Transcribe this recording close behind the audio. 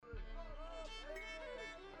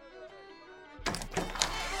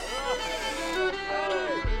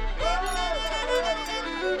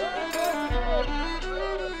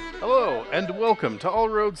and welcome to All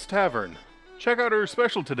Roads Tavern. Check out our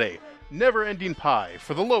special today, Never Ending Pie,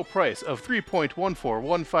 for the low price of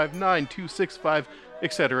 3.14159.265,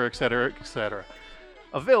 etc., etc., etc.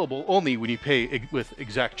 Available only when you pay with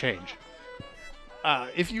exact change.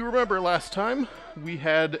 If you remember last time, we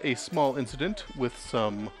had a small incident with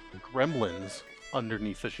some gremlins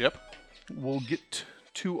underneath the ship. We'll get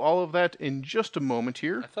to all of that in just a moment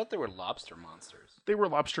here. I thought they were lobster monsters. They were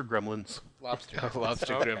lobster gremlins. Lobster.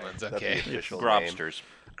 Lobster gremlins, okay. Grobsters.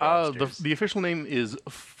 The official name is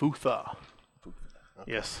Futha.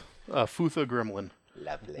 Yes, Futha gremlin.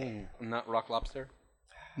 Lovely. Not rock lobster?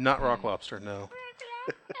 Not rock lobster, no.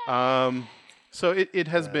 So it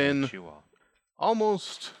has been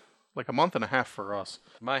almost like a month and a half for us.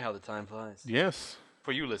 My, how the time flies. Yes.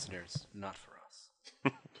 For you listeners, not for us.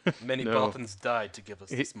 Many No. dolphins died to give us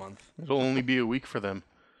this month. It'll only be a week for them,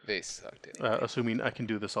 They sucked anyway. assuming I can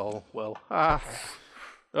do this all well.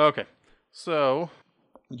 Okay. So,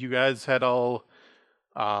 you guys had all,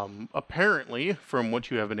 apparently, from what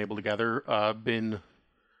you have been able to gather, been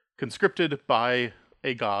conscripted by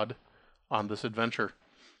a god on this adventure.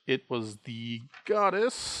 It was the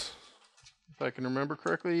goddess, if I can remember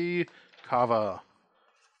correctly, Kava,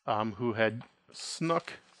 who had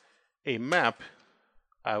snuck a map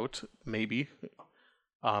out, maybe,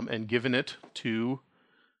 and given it to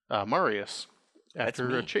Marius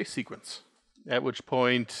after a chase sequence. At which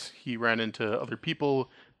point he ran into other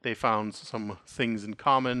people. They found some things in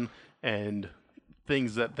common and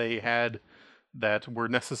things that they had that were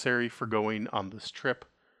necessary for going on this trip.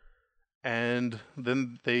 And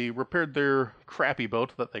then they repaired their crappy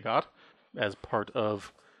boat that they got as part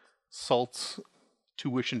of Salt's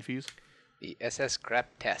tuition fees. The SS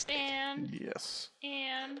Craptastic. Yes.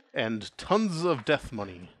 And And tons of death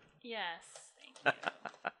money. yes, thank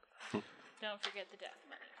you. Don't forget the death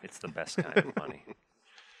money. It's the best kind of money.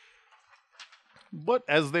 But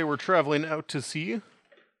as they were traveling out to sea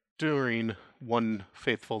during one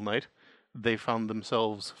faithful night, they found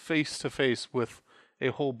themselves face to face with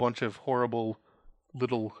a whole bunch of horrible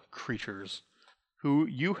little creatures who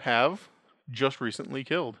you have just recently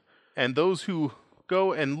killed. And those who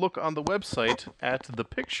go and look on the website at the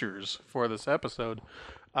pictures for this episode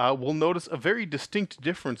will notice a very distinct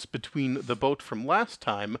difference between the boat from last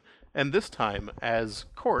time and this time, as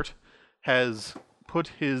Court has put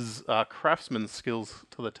his craftsman skills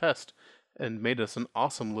to the test and made us an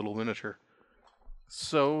awesome little miniature.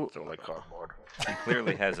 So, It's only cardboard. He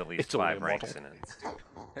clearly has at least It's only 5 a ranks model. in it.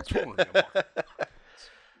 That's what we're doing.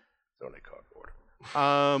 It's only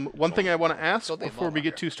cardboard. one thing I want to ask Totally before we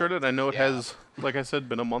get Model. too started, I know it has, like I said,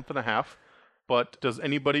 been a month and a half, but does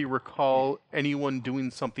anybody recall anyone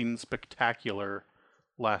doing something spectacular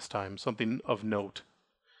last time? Something of note?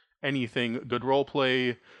 Anything, good role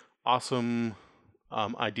play, awesome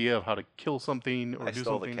idea of how to kill something or I do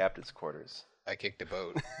stole something? the captain's quarters. I kicked a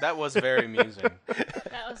boat. That was very amusing.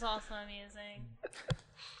 That was also amusing.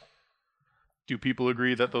 Do people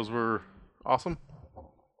agree that those were awesome?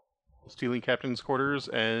 Stealing captain's quarters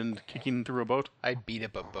and kicking through a boat? I beat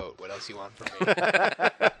up a boat. What else you want from me?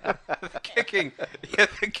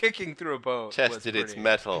 the kicking through a boat. Tested was its pretty-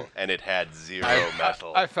 metal, and it had zero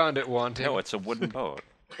metal. I found it wanting. No, it's a wooden boat.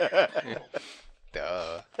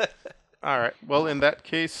 Duh. All right. Well, in that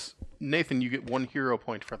case, Nathan, you get 1 hero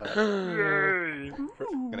point for that.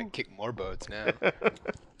 I'm gonna kick more boats now.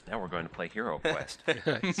 Now we're going to play Hero Quest.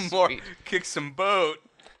 More Sweet. kick some boat.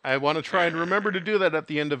 I want to try and remember to do that at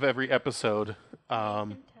the end of every episode.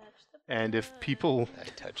 And if people I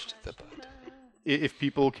touched the boat. if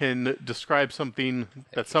people can describe something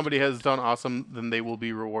that somebody has done awesome, then they will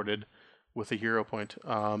be rewarded with a hero point.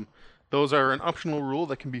 Those are an optional rule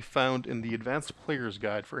that can be found in the Advanced Player's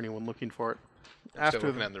Guide for anyone looking for it. Still After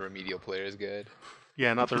working on the remedial player's guide.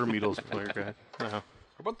 yeah, not the Remedials Player Guide. No. What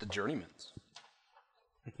about the journeymans?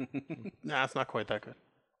 Nah, it's not quite that good.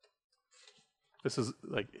 This is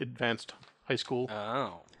like advanced high school.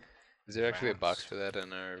 Oh. Is there actually a box for that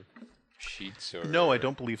on our sheets? Or No, I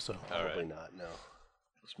don't believe so. All Probably right. not, no.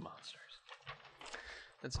 Those monsters.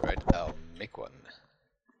 That's all right. I'll make one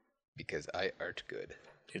because I art good.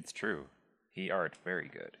 It's true. He art very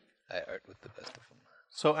good. I art with the best of them.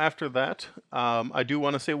 So after that, I do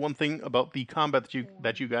want to say one thing about the combat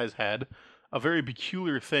that you guys had. A very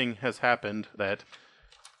peculiar thing has happened that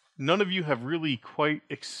none of you have really quite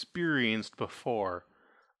experienced before,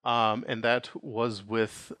 and that was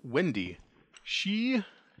with Wendy. She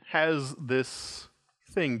has this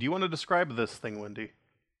thing. Do you want to describe this thing, Wendy?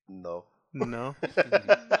 No. No.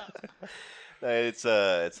 It's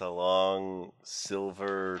a long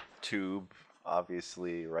silver tube,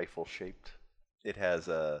 obviously rifle shaped. It has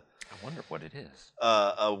I wonder what it is.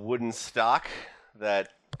 a wooden stock that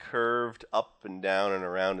curved up and down and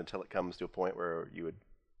around until it comes to a point where you would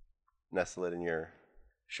nestle it in your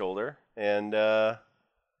shoulder. And out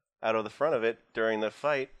of the front of it, during the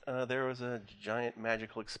fight, there was a giant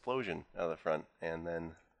magical explosion out of the front, and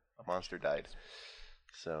then a monster died.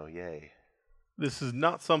 So, yay. This is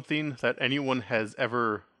not something that anyone has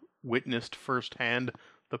ever witnessed firsthand.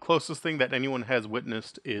 The closest thing that anyone has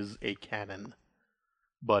witnessed is a cannon.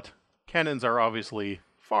 But cannons are obviously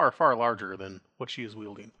far, far larger than what she is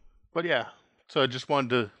wielding. But yeah, so I just wanted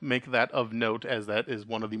to make that of note, as that is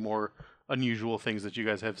one of the more unusual things that you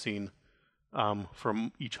guys have seen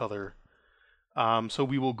from each other. So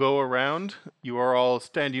we will go around. You are all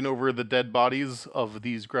standing over the dead bodies of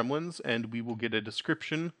these gremlins, and we will get a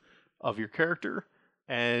description of your character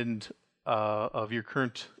and of your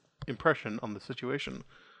current impression on the situation.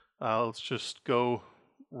 Let's just go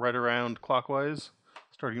right around clockwise,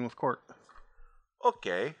 starting with Court.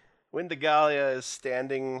 Okay. Windegalia is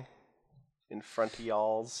standing in front of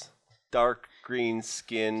y'all's. Dark green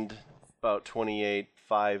skinned, about 28,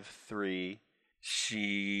 5'3".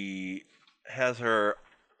 She has her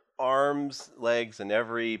arms, legs, and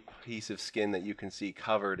every piece of skin that you can see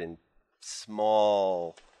covered in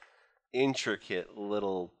small, intricate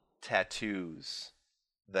little tattoos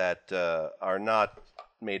that are not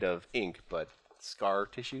made of ink, but scar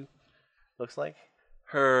tissue, looks like.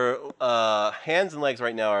 Her hands and legs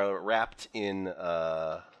right now are wrapped in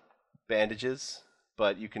bandages,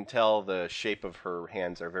 but you can tell the shape of her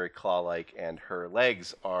hands are very claw-like, and her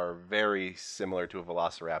legs are very similar to a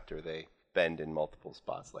velociraptor. They bend in multiple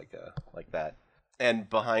spots like that. And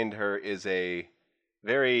behind her is a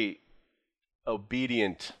very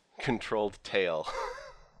obedient, controlled tail.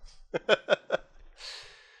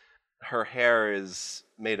 Her hair is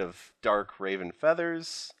made of dark raven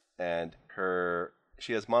feathers, and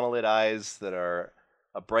she has monolid eyes that are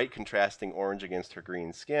a bright contrasting orange against her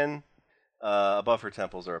green skin. Above her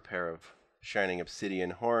temples are a pair of shining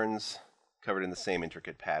obsidian horns covered in the same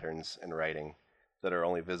intricate patterns and writing that are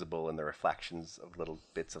only visible in the reflections of little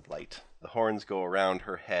bits of light. The horns go around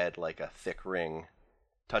her head like a thick ring,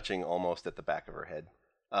 touching almost at the back of her head.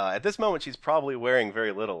 At this moment, she's probably wearing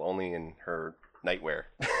very little, only in her nightwear,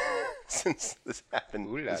 since this happened.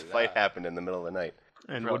 Ooh la This la. fight happened in the middle of the night.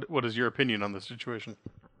 And what is your opinion on the situation?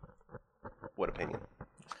 What opinion?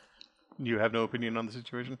 You have no opinion on the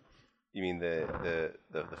situation? You mean the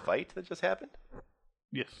fight that just happened?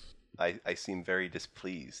 Yes. I seem very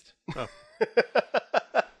displeased. Oh.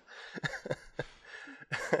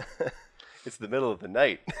 It's the middle of the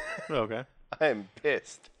night. Okay. I am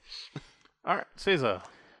pissed. All right, Seiza.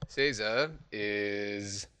 Seiza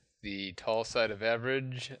is the tall side of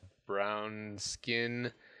average, brown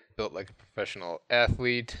skin, built like a professional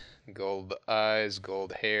athlete, gold eyes,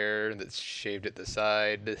 gold hair that's shaved at the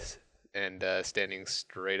side, and standing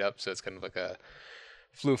straight up, so it's kind of like a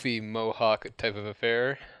floofy mohawk type of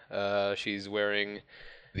affair. She's wearing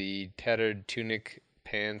the tattered tunic,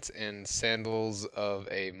 pants, and sandals of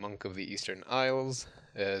a monk of the Eastern Isles,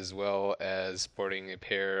 as well as sporting a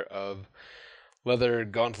pair of leather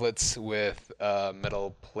gauntlets with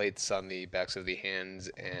metal plates on the backs of the hands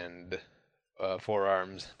and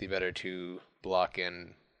forearms, the better to block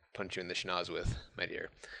and punch you in the schnoz with, my dear.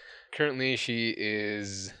 Currently, she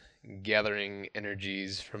is gathering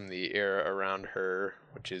energies from the air around her,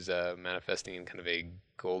 which is manifesting in kind of a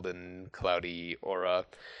golden, cloudy aura,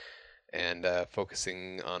 and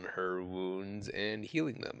focusing on her wounds and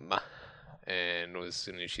healing them. And as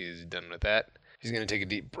soon as she's done with that, she's going to take a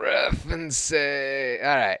deep breath and say,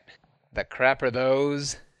 all right, the crap are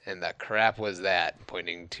those, and the crap was that,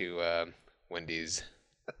 pointing to Wendy's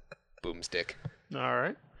boomstick. All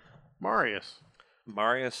right. Marius.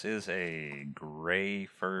 Marius is a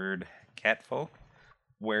gray-furred catfolk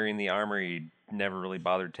wearing the armor he never really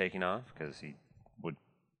bothered taking off because he would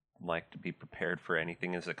like to be prepared for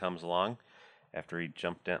anything as it comes along. After he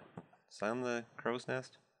jumped down, is that on the crow's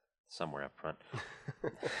nest? Somewhere up front.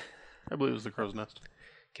 I believe it was the crow's nest.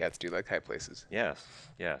 Cats do like high places. Yes,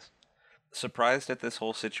 yes. Surprised at this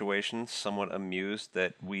whole situation, somewhat amused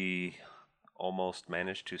that we almost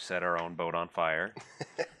managed to set our own boat on fire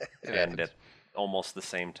and at almost the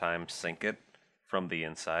same time sink it from the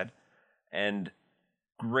inside, and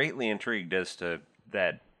greatly intrigued as to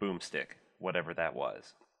that boomstick, whatever that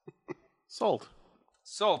was. Salt.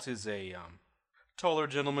 Salt is a taller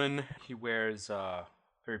gentleman. He wears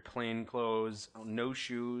very plain clothes, no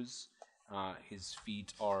shoes. His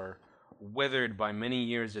feet are weathered by many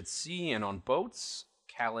years at sea and on boats,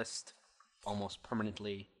 calloused almost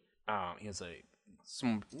permanently. He has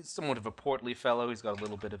somewhat of a portly fellow. He's got a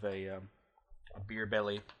little bit of a a beer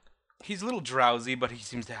belly. He's a little drowsy, but he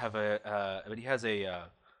seems to have he has a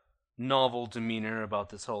novel demeanor about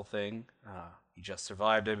this whole thing. He just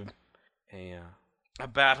survived a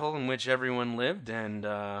battle in which everyone lived, and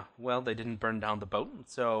well, they didn't burn down the boat,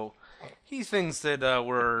 so he thinks that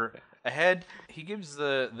we're ahead. He gives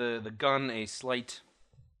the gun a slight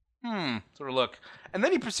sort of look, and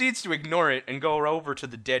then he proceeds to ignore it and go over to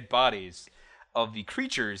the dead bodies of the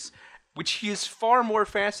creatures, which he is far more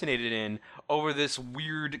fascinated in over this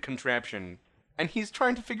weird contraption, and he's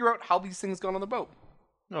trying to figure out how these things got on the boat.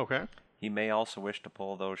 Okay. He may also wish to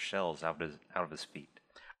pull those shells out of his feet.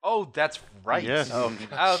 Oh, that's right. Yes.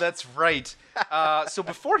 Oh, that's right. So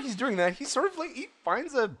before he's doing that, he sort of he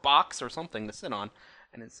finds a box or something to sit on,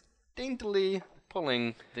 and is daintily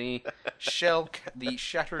pulling the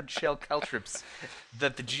shattered shell caltrops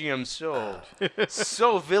that the GM sold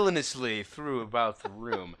so villainously threw about the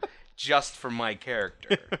room, just for my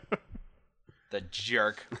character. The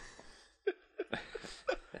jerk.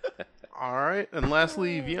 All right, and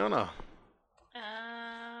lastly, Vienna.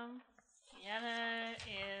 Vienna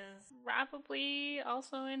is probably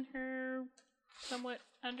also in her somewhat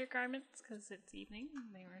undergarments because it's evening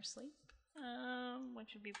and they were asleep.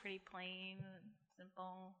 Which would be pretty plain and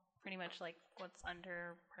simple. Pretty much like what's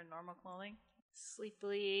under her normal clothing.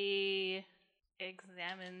 Sleepily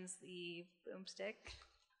examines the boomstick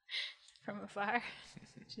from afar.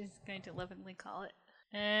 She's going to lovingly call it.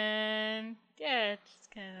 And yeah, it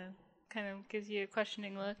just kind of gives you a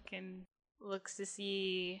questioning look and looks to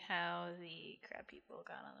see how the crab people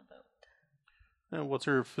got on the boat. And what's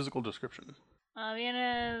her physical description?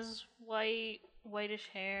 Vienna's whitish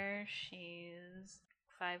hair. She's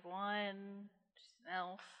 5'1". She's an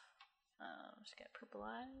elf. She's got purple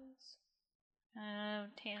eyes.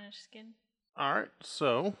 Tannish skin. All right,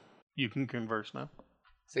 so you can converse now.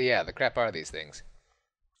 So yeah, the crap are these things?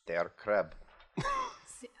 They are crab.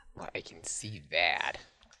 Well, I can see that.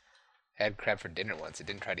 I had crab for dinner once. It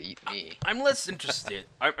didn't try to eat me. I'm less interested.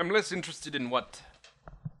 I'm less interested in what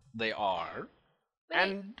they are,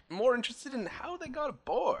 and more interested in how they got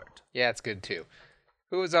aboard. Yeah, it's good too.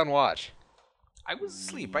 Who was on watch? I was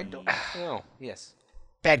asleep. I don't know. Yes.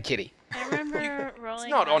 Bad kitty. I remember rolling.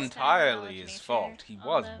 It's not last time entirely knowledge his nature fault. He on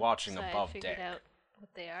was them, watching so above I figured deck. out what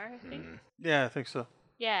they are, I think. Yeah, I think so.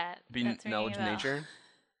 Yeah. Be that's ringing knowledge a bell. nature.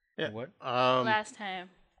 Yeah. What? Last time,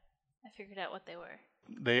 I figured out what they were.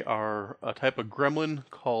 They are a type of gremlin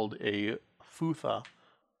called a futha,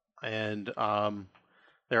 and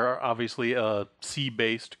they're obviously a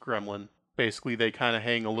sea-based gremlin. Basically, they kind of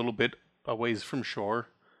hang a little bit a ways from shore,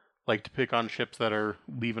 like to pick on ships that are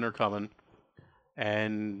leaving or coming,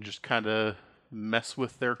 and just kind of mess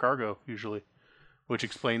with their cargo, usually. Which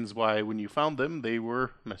explains why when you found them, they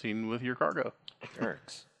were messing with your cargo.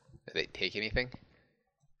 Jerks. Did they take anything?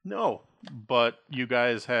 No, but you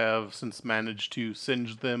guys have since managed to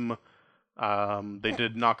singe them. They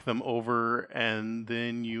did knock them over, and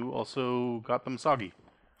then you also got them soggy.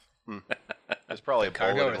 There's probably a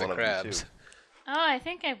Cargo bullet or in the one of them crabs? too. Oh, I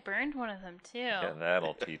think I burned one of them too. Yeah,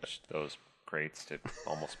 that'll teach those crates to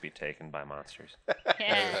almost be taken by monsters.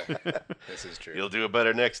 Yeah. This is true. You'll do it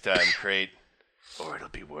better next time, Crate. Or it'll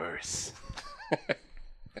be worse.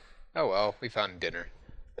 Oh well, we found dinner.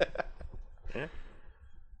 Yeah.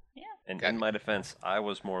 Yeah. And Got in it. my defense, I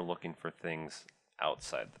was more looking for things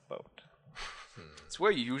outside the boat. It's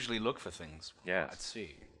where you usually look for things. Yes. Let's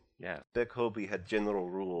see. Yeah. Beck Hobie had general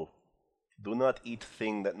rule. Do not eat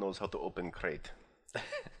thing that knows how to open crate.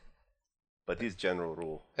 But his general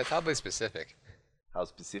rule. That's oddly specific. How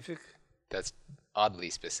specific? That's oddly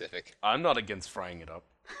specific. I'm not against frying it up.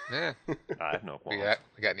 Yeah. I have no We qualms.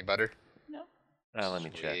 got any butter? No. Let me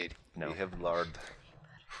check. Sweet. No. We have lard.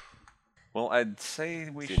 Well, I'd say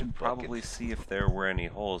we It's in should probably bucket. see if there were any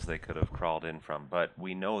holes they could have crawled in from, but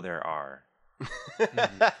we know there are.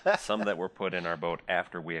 Some that were put in our boat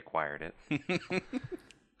after we acquired it.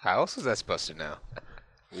 How else was I supposed to know?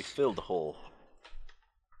 We filled the hole.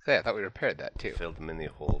 Hey, I thought we repaired that too. Filled many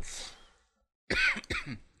holes.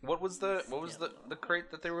 What was the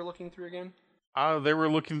crate that they were looking through again? They were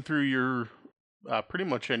looking through your pretty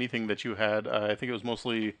much anything that you had. I think it was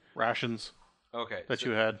mostly rations Okay. that so,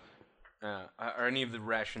 you had. are any of the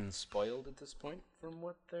rations spoiled at this point from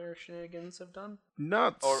what their shenanigans have done?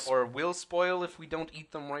 Not Or will spoil if we don't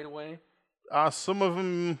eat them right away? some of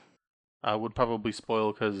them would probably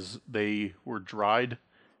spoil because they were dried,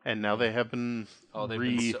 and now they have been They've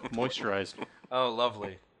been soaked. re-moisturized. Oh,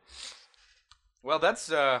 lovely. Well, that's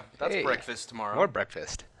Hey, breakfast tomorrow. More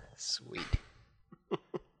breakfast. Sweet.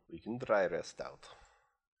 We can dry rest out.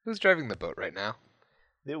 Who's driving the boat right now?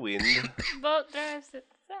 The wind. Boat drives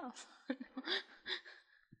itself.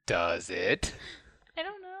 Does it? I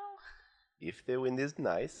don't know. If the wind is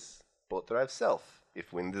nice, boat drive south.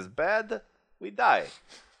 If wind is bad, we die.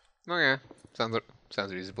 Okay.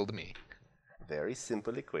 Sounds reasonable to me. Very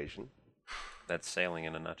simple equation. That's sailing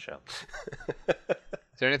in a nutshell. Is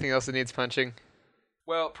there anything else that needs punching?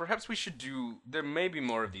 Well, perhaps we should do. There may be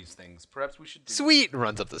more of these things. Perhaps we should do. Sweet! And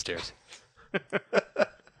runs up the stairs.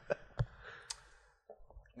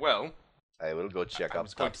 Well, I will go check I up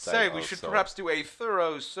was going to topside say we should also. perhaps do a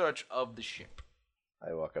thorough search of the ship.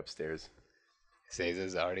 I walk upstairs.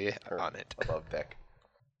 Caesar's already on it. Above deck.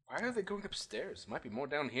 Why are they going upstairs? Might be more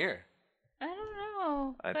down here. I don't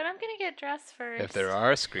know. I- But I'm gonna get dressed first. If there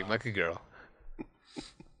are, scream like a girl.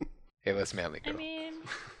 Hey, let's manly I girl. mean,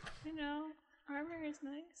 armor is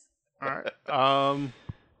nice. All right.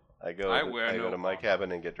 I go wear no to my armor.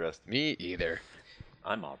 cabin and get dressed. Me either.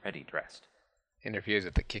 I'm already dressed. Interferes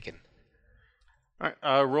with the kicking. All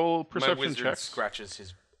right. Roll My perception wizard checks. scratches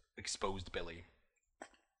his exposed belly.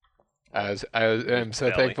 I'm so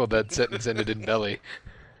Belly. thankful that sentence ended in belly.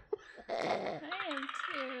 I am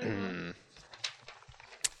too.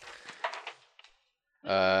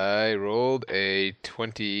 I rolled a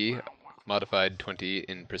 20, modified 20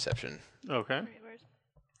 in perception. Okay. Wait, where's-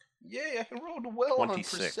 Yeah, I rolled well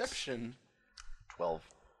 26. on perception. 12.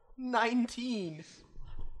 19.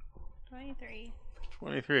 23.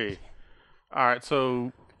 23. All right.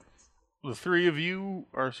 So the three of you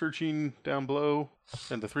are searching down below,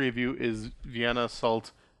 and the three of you is Vienna,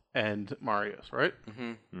 Salt, and Marius, right?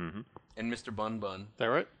 Mm-hmm. And Mr. Bun Bun. Is that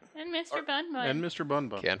right? And Mr. Bun Bun. And Mr. Bun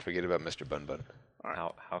Bun. Can't forget about Mr. Bun Bun.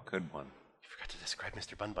 How could one? You forgot to describe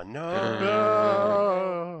Mr. Bun Bun. No.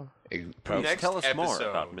 Oh. Probably Next Tell us more episode.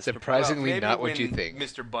 about Mr. surprisingly Maybe not what you when think.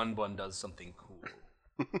 Mr. Bun Bun does something cool.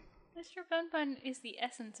 Mr. Bun Bun is the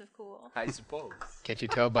essence of cool. I suppose. Can't you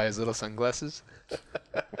tell by his little sunglasses?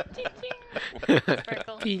 Ding, ding.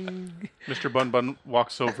 Sparkle. Mr. Bun Bun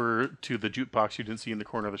walks over to the jukebox you didn't see in the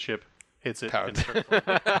corner of the ship, hits it, and Pounds. starts playing.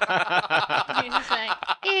 He's just like,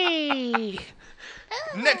 hey.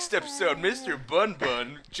 Next episode, Mr. Bun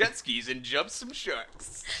Bun jet skis and jumps some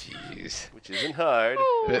sharks, Jeez. Which isn't hard.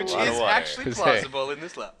 Which which A lot is of water. actually Say. plausible in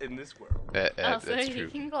this world. Also, That's he true.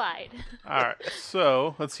 can glide. All right.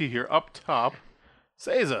 So let's see here. Up top,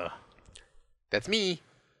 Seiza. That's me.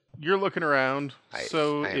 You're looking around. I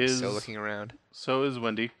so am is still looking around so is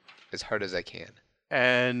Wendy. as hard as I can.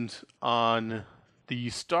 And on the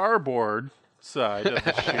starboard side of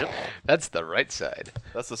the ship, That's the right side.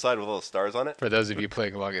 That's the side with all the stars on it. For those of you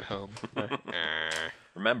playing along at home.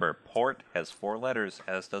 Remember, port has 4 letters,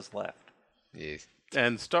 as does left. Yes.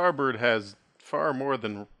 and starboard has far more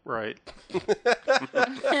than right.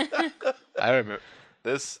 I remember.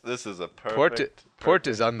 This is a Port perfect.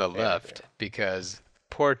 is on the left because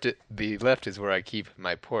the left is where I keep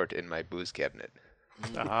my port in my booze cabinet.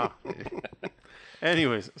 Aha.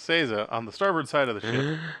 Anyways, Seiza, on the starboard side of the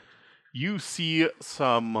ship, you see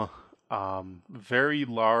some very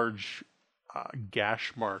large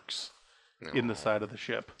gash marks in the side of the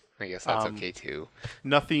ship. I guess that's okay too.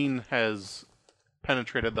 Nothing has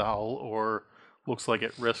penetrated the hull or looks like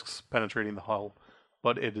it risks penetrating the hull,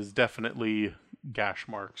 but it is definitely gash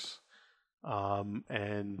marks.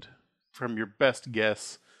 And from your best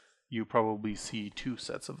guess, you probably see 2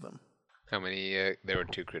 sets of them. How many? There were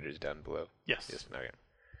 2 critters down below. Yes. Yes. Okay.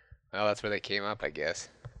 Well, that's where they came up, I guess.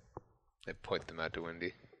 I point them out to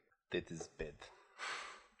Wendy. That is bad.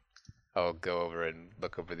 I'll go over and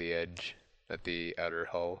look over the edge at the outer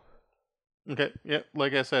hull. Okay. Yeah.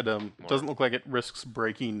 Like I said, it doesn't look like it risks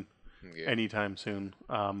breaking Okay. anytime soon.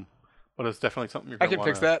 But it's definitely something you're I going to can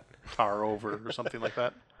fix that. tar over or something like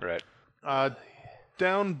that. Right.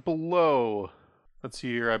 Down below, let's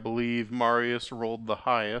see here. I believe Marius rolled the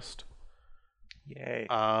highest. Yay.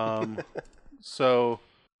 So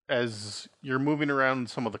as you're moving around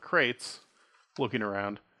some of the crates, looking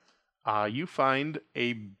around, you find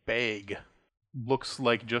a bag. Looks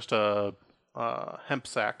like just a hemp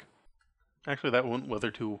sack. Actually, that wouldn't weather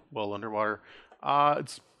too well underwater.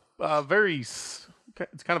 It's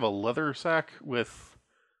it's kind of a leather sack with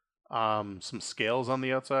some scales on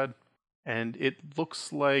the outside, and it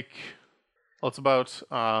looks like it's about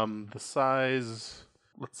the size,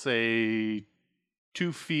 let's say,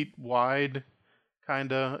 2 feet wide,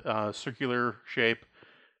 kinda circular shape,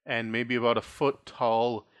 and maybe about a foot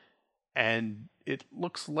tall, and it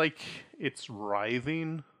looks like it's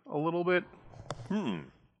writhing a little bit.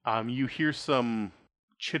 You hear some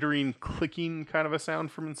chittering, clicking kind of a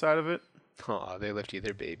sound from inside of it. Aw, they left you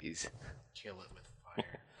their babies. Kill it with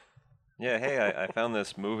fire. Yeah, hey, I found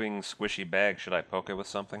this moving, squishy bag. Should I poke it with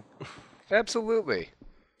something? Absolutely.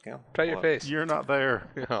 Yeah. Try your Well, face. You're not there.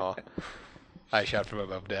 Aw. I shot from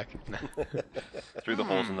above deck. Through the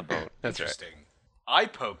holes in the boat. That's right. Interesting. I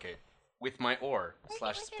poke it with my oar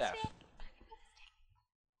 / staff.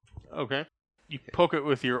 Okay. You poke it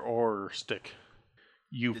with your oar stick.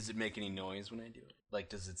 You Does it make any noise when I do it? Like,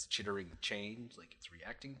 does its chittering change? Like, it's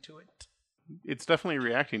reacting to it? It's definitely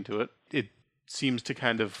reacting to it. It seems to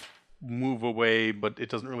kind of move away, but it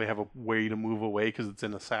doesn't really have a way to move away because it's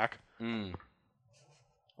in a sack. Mm.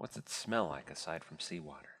 What's it smell like aside from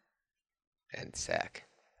seawater And sack.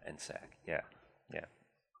 and sack? Yeah.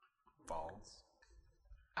 Balls.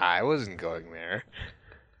 I wasn't going there.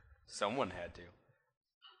 Someone had to.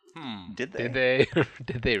 Did they? Did they?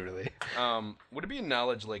 Did they really? Would it be a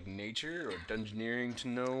knowledge like nature or dungeoneering to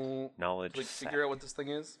know, Knowledge. like, sack. figure out what this thing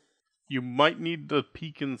is? You might need to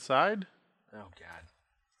peek inside. Oh, God.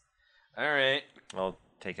 All right. I'll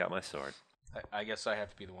take out my sword. I guess I have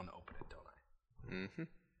to be the one to open it, don't I? Mm-hmm.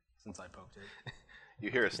 Since I poked it.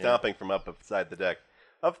 You hear a stomping from up beside the deck.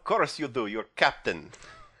 Of course you do. You're captain.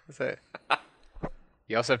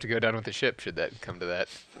 You also have to go down with the ship, should that come to that.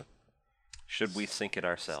 Should we sink it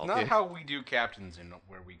ourselves? Not how we do captains in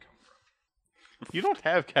where we come from. You don't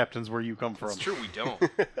have captains where you come from. It's true, we don't.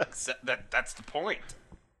 Except that's the point.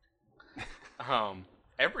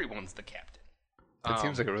 Everyone's the captain. That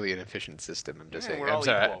seems like a really inefficient system. I'm just saying. We're I'm all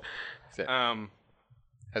sorry. equal.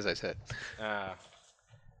 As I said.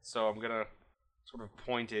 So I'm gonna sort of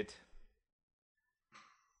point it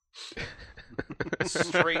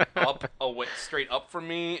straight up from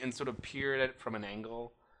me, and sort of peer at it from an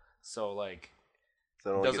angle. So like,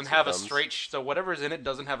 So it only doesn't gets have your a thumbs. straight. So whatever's in it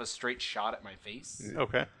doesn't have a straight shot at my face.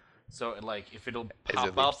 Okay. So like, if it'll it pop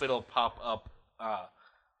leaps- up, it'll pop up,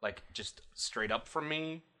 like just straight up from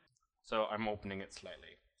me. So I'm opening it slightly.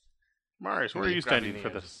 Marius, where are you Grabbing standing the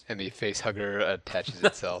for edges. this? And the face hugger attaches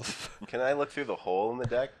itself. Can I look through the hole in the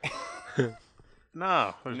deck?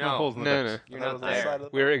 No, there's no No. holes in the No, decks. You're That not was the there. side of the-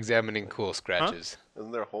 We're examining cool scratches.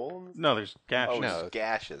 Isn't there a hole in the No, there's gashes. Oh, No. just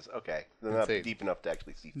gashes. Okay. They're That's not it. deep enough to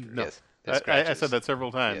actually see through. No. Yes. They're I scratches. said that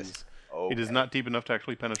several times. Yes. Okay. It is not deep enough to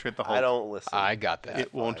actually penetrate the hole. I don't listen. I got that.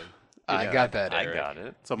 It won't. I Yeah, got that, I Eric. got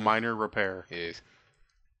it. It's a minor repair. Yes.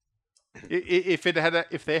 If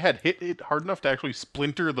they had hit it hard enough to actually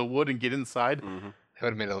splinter the wood and get inside, That would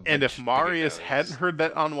have made a and if bigger Marius noise. hadn't heard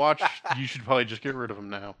that on watch, you should probably just get rid of him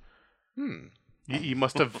now. He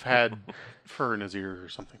must have had fur in his ear or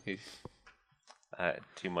something.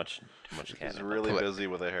 Too much He's cat. really busy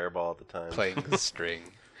with a hairball at the time. playing the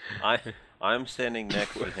string. I'm standing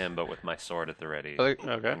next to him, but with my sword at the ready, I like,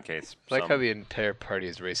 Okay. in case. I like some- how the entire party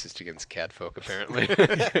is racist against catfolk, apparently.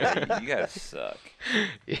 you guys suck.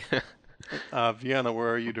 Yeah. Vienna, where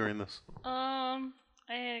are you during this?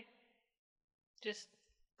 I just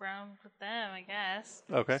round with them, I guess.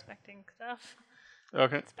 Okay. Expecting stuff.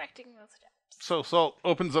 Okay. Expecting those steps. So Salt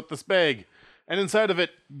opens up this bag, and inside of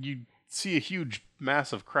it, you see a huge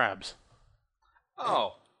mass of crabs.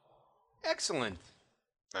 Oh, excellent.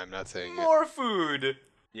 I'm not saying More food.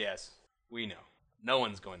 Yes, we know. No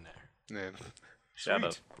one's going there. it. Shout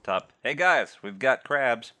out top. Hey guys, we've got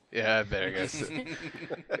crabs. Yeah, there I guess.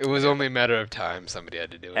 It was only a matter of time. Somebody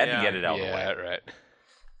had to do it. Had Yeah. to get it out yeah, of the way. right.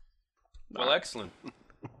 Well, excellent.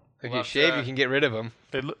 If Well, you shave, uh, you can get rid of them.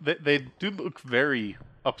 They do look very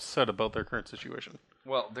upset about their current situation.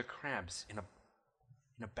 Well, they're crabs in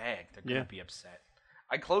a bag. They're gonna Yeah. be upset.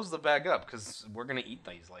 I closed the bag up because we're gonna eat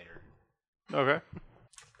these later. Okay.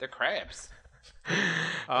 They're crabs.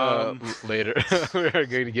 Later, we are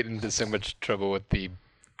going to get into so much trouble with the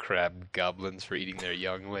crab goblins for eating their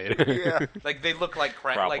young later. Yeah. Like they look like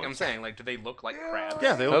crabs. Like I'm Problems. saying, like do they look like crabs?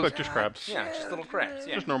 Yeah, they look Oh. like just crabs. Yeah, just little crabs.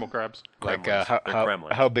 Yeah. Just normal crabs. Like Gremlins. They're how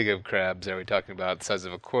gremlins. big of crabs are we talking about? Size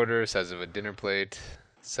of a quarter, size of a dinner plate,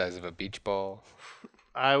 size of a beach ball.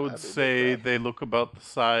 I would say they look about the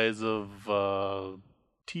size of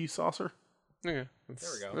tea saucer. Yeah, There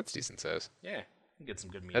we go. That's decent size. Yeah. You can get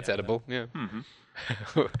some good meat. That's out of edible. Yeah.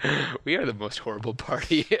 We are the most horrible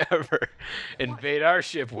party ever. Invade our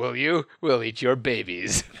ship, will you? We'll eat your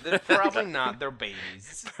babies. them. They're probably not their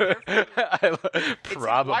babies.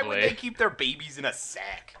 Probably. Why would they keep their babies in a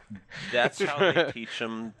sack? That's how they teach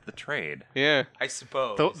them the trade. Yeah. I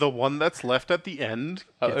suppose. The one that's left at the end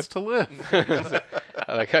gets to live.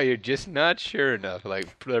 I like how you're just not sure enough.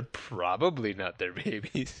 Like they're probably not their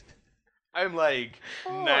babies. I'm like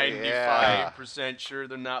 95% sure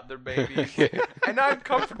they're not their babies. And I'm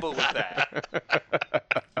comfortable with that.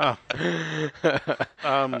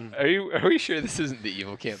 Are we sure this isn't the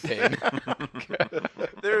evil campaign?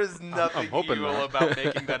 There is nothing hoping evil not. about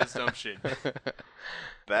making that assumption.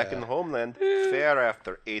 Back in the homeland, fair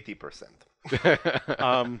after 80%.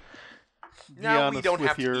 Now we Giannis, don't with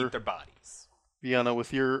have to your- eat their bodies. Vienna,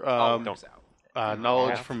 with your Don't out.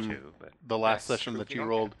 knowledge have from to, but the last Yes, session that we you don't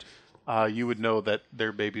rolled, you would know that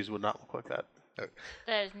their babies would not look like that.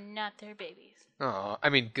 That is not their babies. Oh, I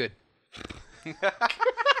mean, good.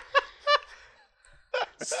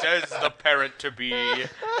 Says the parent to be.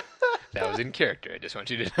 That was in character. I just want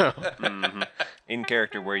you to know. in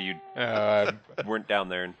character where you weren't down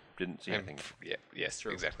there and didn't see anything. Yeah. Yes.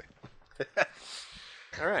 Exactly.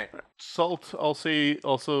 All right. Salt, I'll say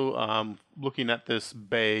also, looking at this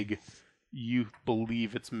bag, you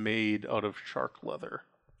believe it's made out of shark leather.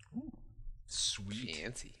 Sweet.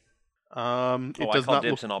 Fancy. It I does call not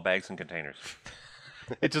dibs look, in all bags and containers.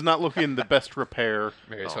 it does not look in the best repair.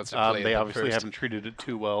 Marius wants to play They it obviously first. haven't treated it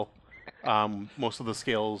too well. Most of the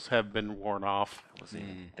scales have been worn off. Was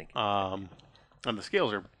even thinking. And the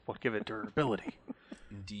scales are what give it durability.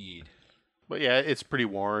 Indeed. But yeah, it's pretty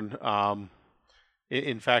worn.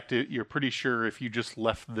 In fact, you're pretty sure if you just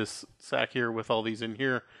left this sack here with all these in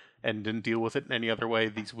here and didn't deal with it in any other way,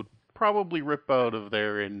 these would probably rip out of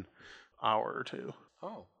there in an hour or two.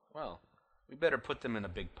 Oh, well. We better put them in a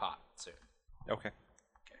big pot, sir. Okay.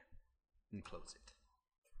 And close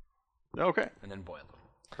it. Okay. And then boil them.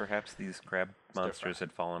 Perhaps these crab monsters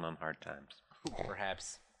had fallen on hard times.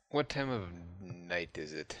 Perhaps. What time of night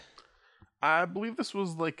is it? I believe this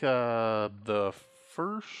was like the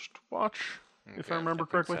first watch, if I Okay. remember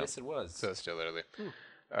correctly. Yes, it was. So it's still early.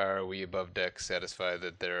 Are we above deck satisfied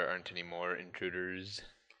that there aren't any more intruders?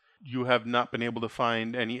 You have not been able to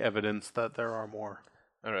find any evidence that there are more.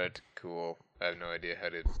 All right, cool. I have no idea how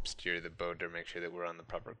to steer the boat or make sure that we're on the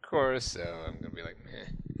proper course, so I'm gonna be like, meh,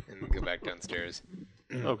 and go back downstairs.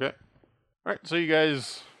 Okay. All right, so you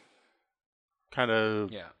guys kind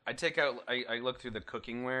of Yeah. I take out. I look through the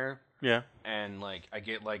cooking ware, yeah. and like I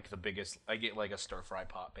get like the biggest. I get like a stir fry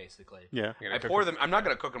pot basically. Yeah. You're gonna I cook pour them. I'm not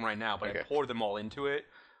gonna cook them right now, but I Okay. pour them all into it,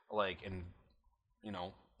 like and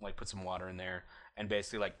like put some water in there, and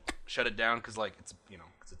basically like shut it down because like it's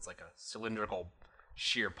because it's like a cylindrical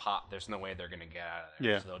sheer pot. There's no way they're gonna get out of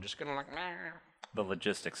there. Yeah. So they're just gonna like. The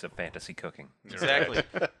logistics of fantasy cooking. Exactly.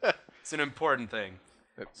 It's an important thing.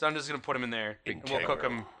 So I'm just gonna put them in there, and we'll cook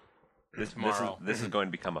them tomorrow. This is going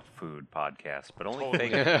to become a food podcast, but only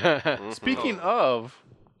fake Speaking of,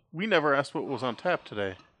 we never asked what was on tap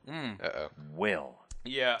today. Uh-oh. will.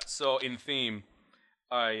 Yeah, so in theme,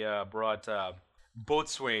 I brought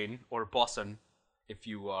boatswain or bosun, if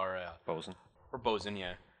you are Bosun. or bosun,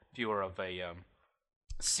 yeah, if you are of a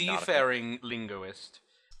seafaring linguist.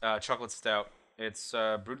 Chocolate stout. It's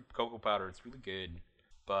brewed with cocoa powder. It's really good.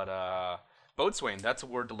 But boatswain, that's a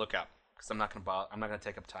word to look up because I'm not gonna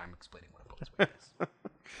take up time explaining what a boatswain is.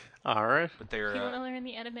 All right. But If you want they're to learn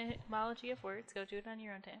the etymology of words, go do it on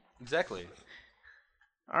your own time. exactly.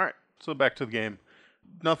 All right. So back to the game.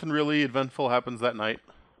 Nothing really eventful happens that night.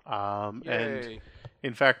 And Yay.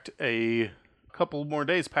 in fact, a couple more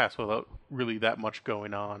days pass without really that much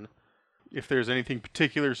going on. If there's anything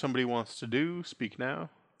particular somebody wants to do, speak now.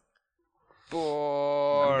 I'm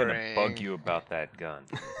Boring. going to bug you about that gun.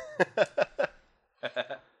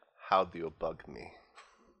 How do you bug me?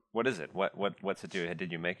 What is it? What's it do?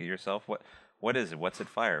 Did you make it yourself? What is it? What's it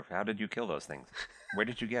fire? How did you kill those things? Where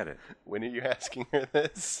did you get it? When are you asking her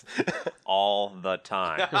this? All the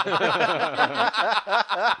time.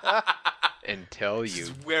 Until you.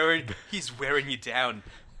 He's wearing you down.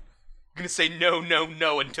 I'm gonna say no, no,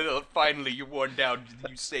 no until finally you're worn down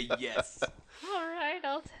and you say yes. All right,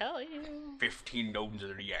 I'll tell you. 15 gnomes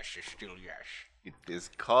are yes is still yes. It is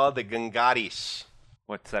called the Gangarish.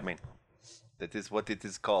 What's that mean? That is what it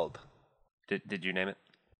is called. Did you name it?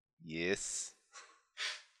 Yes.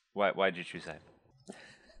 Why did you choose that?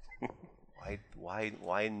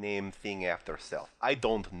 Why name thing after self? I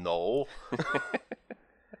don't know.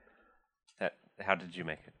 How did you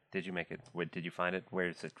make it? Did you make it? Did you find it? Where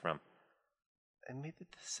is it from? I made it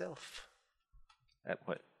myself.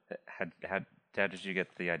 How did you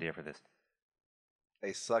get the idea for this?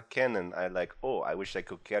 I saw cannon. I like, oh, I wish I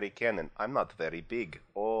could carry cannon. I'm not very big.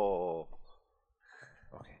 Oh.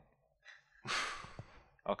 Okay.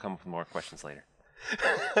 I'll come up with more questions later.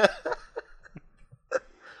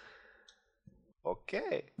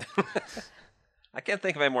 Okay. I can't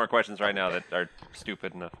think of any more questions right now that are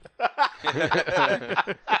stupid enough.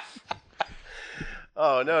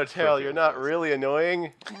 Oh no, Tail, you're not really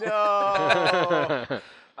annoying. No.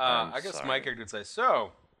 I guess my sorry. character would say,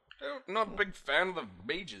 so, I'm not a big fan of the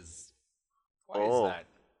mages. Why Oh. is that?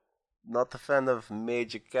 Not a fan of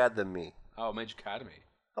Mage Academy. Oh, Mage Academy.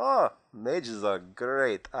 Oh, mages are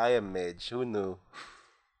great. I am mage. Who knew?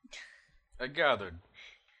 I gathered.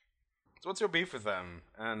 So what's your beef with them?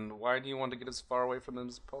 And why do you want to get as far away from them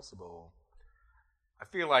as possible? I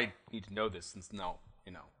feel I need to know this since,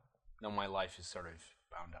 Now my life is sort of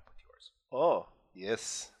bound up with yours. Oh,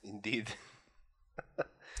 yes, indeed.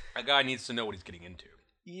 A guy needs to know what he's getting into.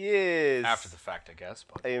 Yes. After the fact, I guess.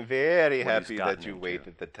 But I am very What he's happy that gotten you into.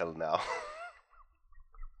 waited until now.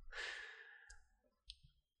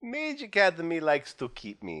 Mage Academy likes to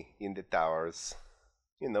keep me in the towers.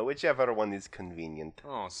 You know, whichever one is convenient.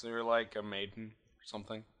 oh, so you're like a maiden or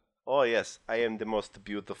something? Oh, yes, I am the most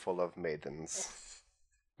beautiful of maidens.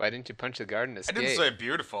 Why didn't you punch the guard and I escape? didn't say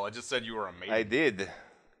beautiful. I just said you were a maiden. I did.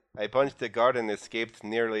 I punched the guard and escaped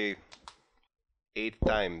nearly 8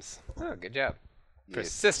 times. Oh, good job. Yes.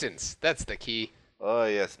 Persistence. That's the key. Oh,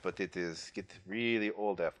 yes, but it is get really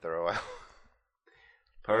old after a while.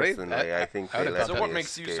 Really? Personally, I think they would've let So me what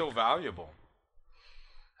makes you escape. so valuable?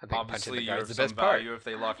 I think Obviously, punching the you're guard's the some best part. value if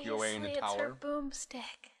they lock you away in the Obviously, it's her tower.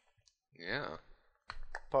 boomstick. Yeah.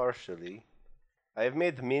 Partially. I've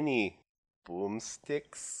made many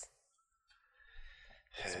boomsticks.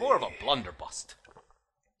 It's more of a blunderbuss.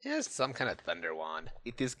 Yeah, it's some kind of thunder wand.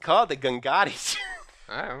 It is called a Gangarish.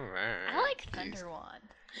 I like Thunder Wand.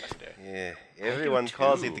 Yeah, everyone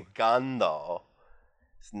calls too. it Gan though.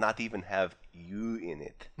 It's not even have you in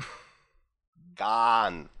it.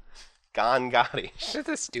 Gan. Gangarish. That's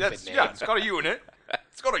a stupid That's, name. yeah, it's got a U in it.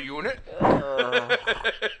 It's got a U in it.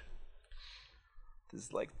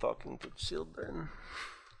 It's like talking to children.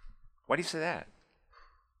 Why do you say that?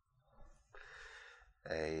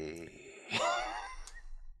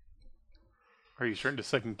 Are you starting to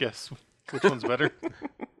second guess which one's better?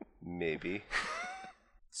 Maybe.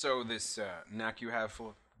 So this knack you have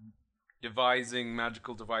for devising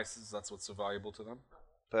magical devices, that's what's so valuable to them?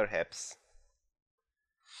 Perhaps.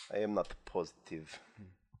 I am not positive.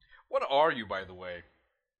 What are you, by the way?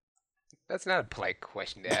 That's not a polite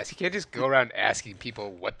question to ask. You can't just go around asking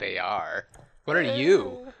people what they are. What are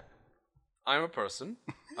you? I'm a person.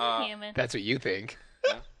 Human. That's what you think.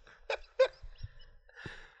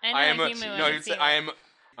 I am a human. no. when You'd see say one.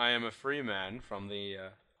 I am a free man from the.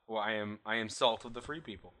 Well, I am salt of the free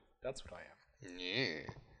people. That's what I am.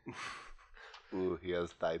 Yeah. Ooh, he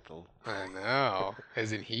has title. I know.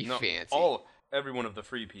 Isn't he No, fancy? every one of the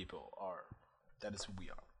free people are. That is who we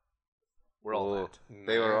are. We're all Oh, that.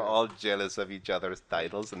 they were all jealous of each other's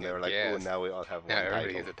titles, and they were like, "Oh, Yes. now we all have one Now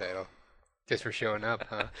everybody title." gets a title. Just for showing up,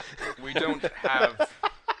 huh? We don't have.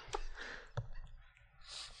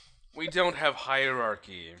 We don't have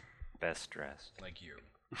hierarchy Best dressed. like you.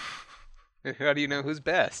 How do you know who's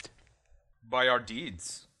best? By our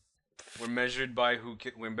deeds. We're measured by who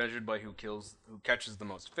catches the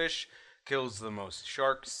most fish, kills the most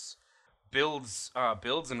sharks, builds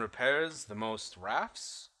and repairs the most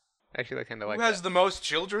rafts. Actually, I kind of like Who has that. the most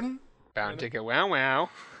children? Bound ticket, wow, wow.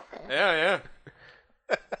 Yeah.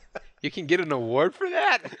 You can get an award for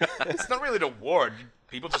that? It's not really an award.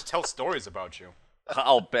 People just tell stories about you.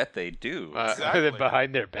 I'll bet they do. Exactly.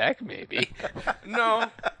 Behind their back, maybe. No,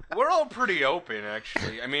 we're all pretty open,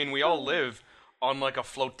 actually. I mean, we all live on like a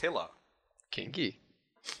flotilla. Kinky.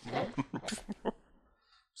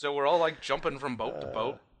 So we're all like jumping from boat to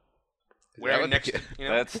boat. We're what next, the you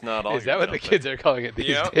know. That's not all. Is that what the kids are calling it these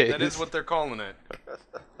Yeah, days? that is what they're calling it.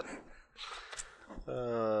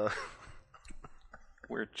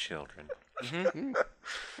 We're children.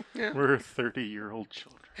 We're 30-year-old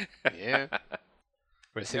children. Yeah.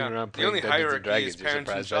 We're sitting Yeah. around The playing only Dungeons and hierarchy Dragons. is You're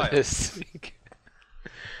parents and surprised by child. this.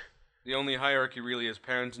 The only hierarchy really is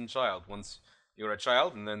parent and child. Once you're a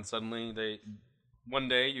child, and then suddenly one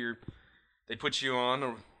day they put you on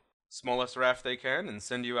the smallest raft they can and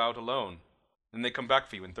send you out alone. Then they come back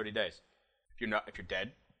for you in 30 days. If you're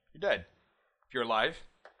dead, you're dead. If you're alive,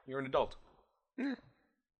 you're an adult.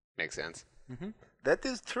 Makes sense. That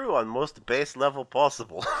is true on most base level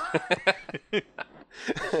possible.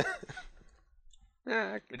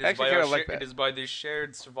 Yeah, It I is by actually kind our of like it that. is by this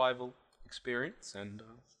shared survival experience, and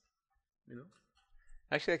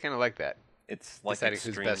Actually, I kind of like that. It's like Deciding who's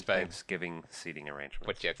extreme best by Thanksgiving seating arrangements.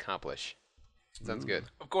 what you accomplish. Sounds good.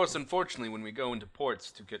 of course, unfortunately, when we go into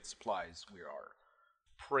ports to get supplies, we are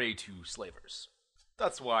prey to slavers.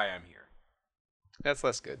 That's why I'm here. That's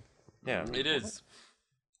less good. Yeah. It is.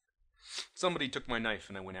 Somebody took my knife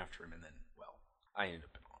and I went after him, and then, well, I ended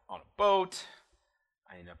up on a boat.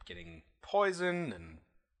 I ended up getting poisoned and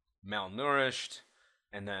malnourished,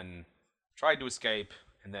 and then tried to escape,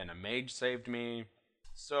 and then a mage saved me.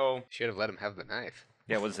 So, Should have let him have the knife.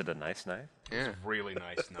 Yeah, was it a nice knife? Yeah. really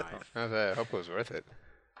nice knife. I hope it was worth it.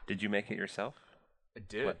 Did you make it yourself? I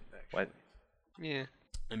did, What? actually. What? Yeah.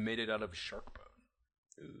 I made it out of shark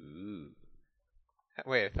bone. Ooh.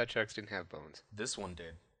 Wait, I thought sharks didn't have bones. This one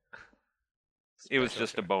did. It was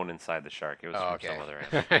just a bone inside the shark. It was Oh, from okay. some other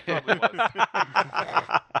animal. Probably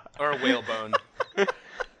was. Or a whale bone.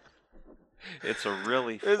 It's a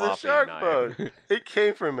really It's a floppy shark knife. bone. It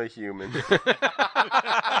came from a human.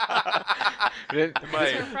 It's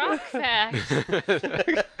a rock fact.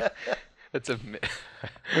 That's a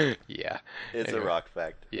yeah. It's Anyway. a rock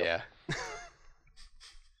fact. Yeah.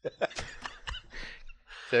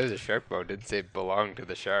 Said it was a shark bone. Didn't say it belonged to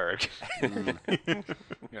the shark.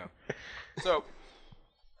 Yeah. So,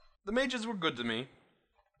 the mages were good to me,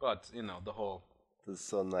 but, you know, the whole It's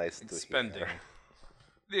so nice to spending. hear.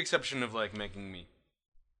 The exception of, like, making me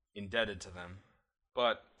indebted to them.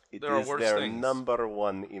 But It there are is worse their things. number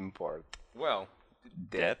one import. Well,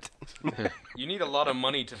 Debt. you need a lot of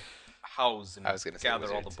money to house and I was gonna say gather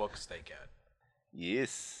all the wizards. books they get.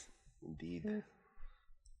 Yes, indeed. It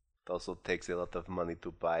also takes a lot of money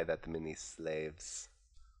to buy that many slaves.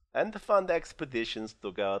 And to fund expeditions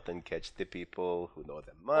to go out and catch the people who know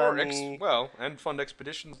the money. And fund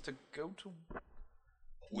expeditions to go to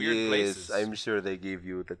weird yes, places. I'm sure they give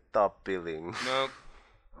you the top billing. No.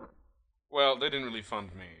 Well, they didn't really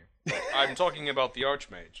fund me. But I'm talking about the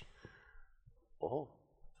Archmage. Oh,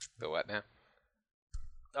 The what now?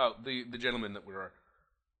 Oh, the gentleman that we're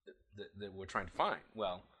trying to find.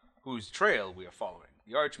 Well, whose trail we are following.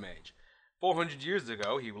 The Archmage. 400 years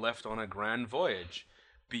ago, he left on a grand voyage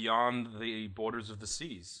beyond the borders of the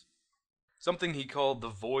seas. Something he called the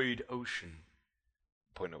Void Ocean.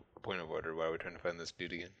 Point of order. Why are we trying to find this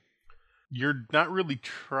dude again? You're not really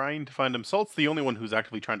trying to find him. Salt's the only one who's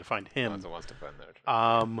actively trying to find him. Alonzo wants to find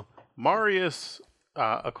that. Marius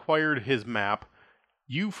acquired his map.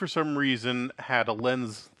 You, for some reason, had a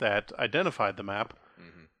lens that identified the map.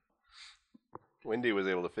 Wendy was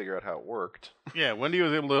able to figure out how it worked. Yeah, Wendy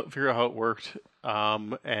was able to figure out how it worked,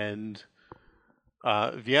 and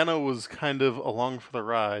Vienna was kind of along for the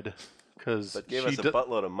ride because But gave us a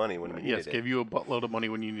buttload of money when we needed yes, it. gave you a buttload of money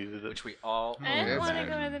when you needed it. Which we all I didn't that's want to nice.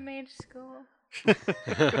 go to the mage school.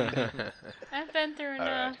 I've been through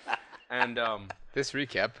enough. and This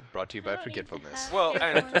recap brought to you by I don't need to forgetfulness. have well, good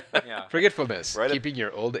and one. yeah, Forgetfulness. Right at- Keeping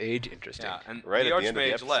your old age interesting. yeah, and Right the at the end of the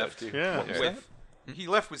Archmage episode, left too. Yeah. with he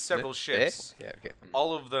left with several ships. Yeah, okay.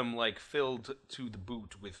 All of them like filled to the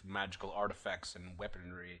boot with magical artifacts and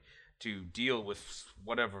weaponry to deal with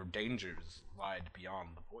whatever dangers lied beyond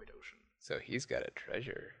the Void Ocean. So he's got a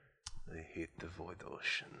treasure. I hate the void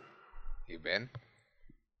ocean. You been?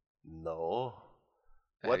 No.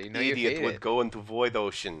 How What do you know you idiot hate would it? go into void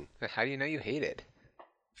ocean? How do you know you hate it?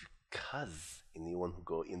 Because anyone who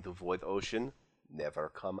go into void ocean never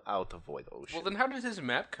come out of void ocean. Well, then how did his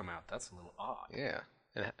map come out? That's a little odd. Yeah.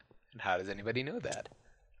 And how does anybody know that?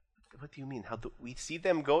 What do you mean? How do we see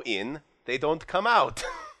them go in? They don't come out.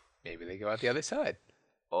 Maybe they go out the other side.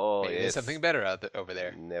 Oh, Maybe yes. there's something better over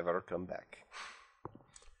there. Never come back.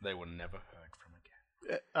 They were never heard from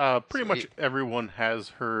again. Pretty much Sweet. everyone has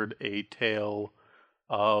heard a tale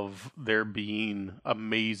of there being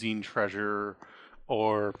amazing treasure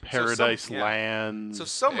or paradise yeah. lands. So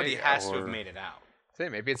somebody Hey, has to or- have made it out. Say,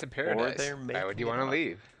 maybe it's a paradise. they're Why would making you it want to up.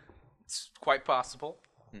 leave? It's quite possible.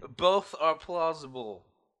 Both are plausible.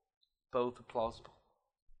 Both are plausible.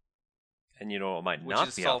 And you know what might Which not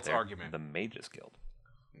is be out Salt's there? argument. The Mages Guild.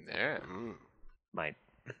 Yeah. Might.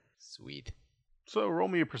 Sweet. So roll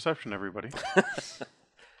me a perception, everybody.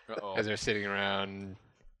 Uh-oh. As they're sitting around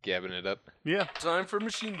gabbing it up. Yeah, Time for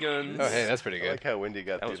machine guns. Oh, hey, that's pretty I good. like how Wendy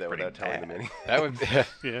got That through was that pretty without telling them bad. any. That would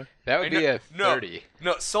yeah. that I would know- be a no, 30.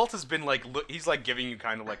 No, Salt has been like, he's like giving you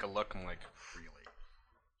kind of like a look. I'm like,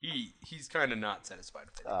 really? He's kind of not satisfied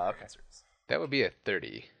with any of your okay. answers. That would be a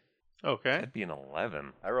 30. Okay, That'd be an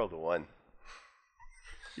 11. I rolled a 1.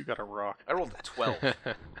 you got a rock. I rolled a 12.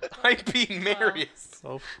 I'm being Marius.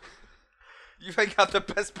 Oh, You got the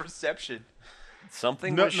best perception.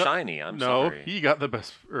 Something No, was no, shiny. I'm no, sorry. he got the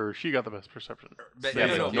best, or she got the best perception. But Yeah,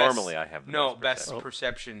 no, but no, normally best- I have the no best best perception.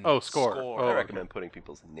 perception. Oh, score. I Oh, okay. recommend putting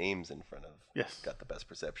people's names in front of. Yes. Got the best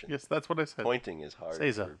perception. Yes, that's what I said. Pointing is hard.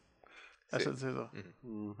 Caesar. I said Caesar,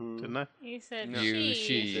 Mm-hmm. didn't I? You said You, she.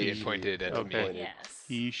 she, and pointed at Okay. me. Yes.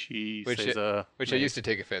 He, she, Which Caesar. Which I used to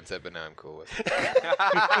take offense at, but now I'm cool with it.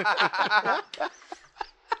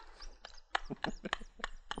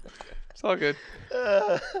 It's all good.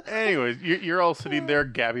 Anyways, you're all sitting there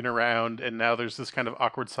gabbing around, and now there's this kind of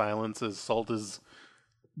awkward silence as Salt is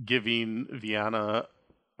giving Vienna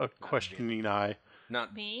a questioning eye.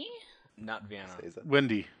 Not Me? not Vienna.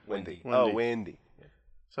 Wendy, Wendy. Wendy. Oh, Wendy.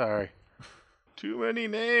 sorry. Too many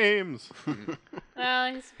names.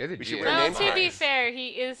 Well, he's, You're the We should GM. wear well, name to be tags. fair, he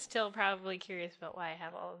is still probably curious about why I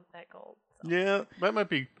have all of that gold. So. Yeah, that might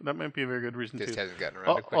be a very good reason Just too. hasn't gotten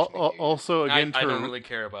around to questioning you. Also, again, I don't really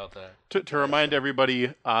care about that. to remind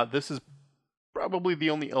everybody, this is probably the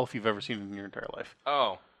only elf you've ever seen in your entire life.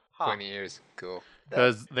 Oh, 20 years. Cool.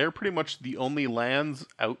 because they're pretty much the only lands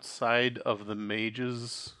outside of the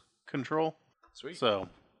mage's control. Sweet. So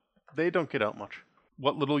they don't get out much.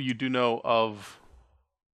 What little you do know of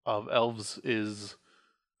elves is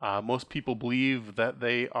most people believe that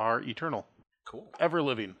they are eternal, Cool. ever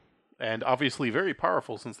living, and obviously very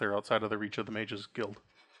powerful since they're outside of the reach of the mage's guild.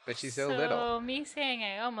 But she's so little. Me saying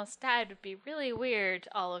I almost died would be really weird,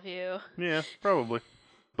 all of you. Yeah, probably.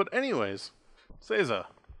 But anyways, Seiza.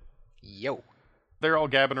 Yo. They're all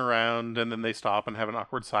gabbing around, and then they stop and have an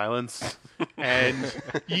awkward silence. And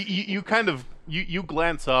you kind of you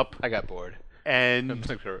glance up, I got bored. and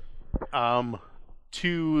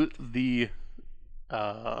to the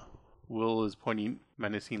Will is pointing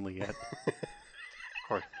menacingly at. Of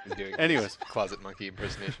course. He's doing Anyways. closet monkey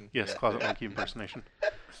impersonation. Yes, closet monkey impersonation.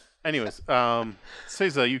 Anyways,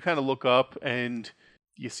 Seiza, you kind of look up and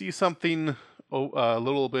you see something a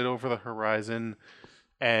little bit over the horizon,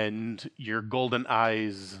 and your golden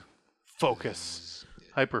eyes focus,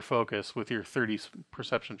 hyper focus with your 30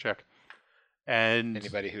 perception check. And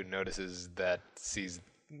Anybody who notices that sees,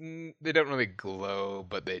 they don't really glow,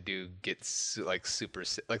 but they do get like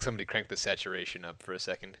like somebody cranked the saturation up for a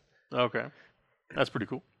second. okay, that's pretty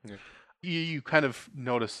cool. Yeah. You kind of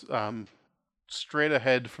notice straight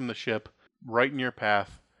ahead from the ship, right in your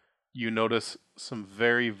path, you notice some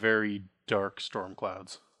very, very dark storm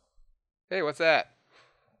clouds. Hey, what's that?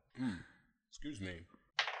 Excuse me.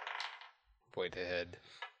 Point ahead.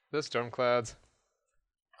 Those storm clouds.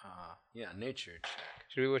 Yeah, nature check.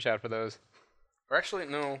 Should we watch out for those? Or actually,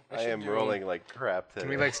 no. I am rolling like crap today. Can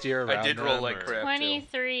we like steer around? I did roll them, like or- crap.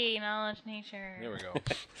 23, knowledge nature. There we go.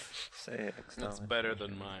 Say That's better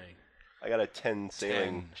than my. I got a 10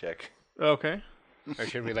 sailing 10. check. Okay. Or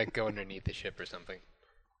should we like go underneath the ship or something?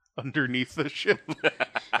 Underneath the ship.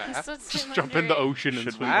 That's what's Just in jump in the ocean and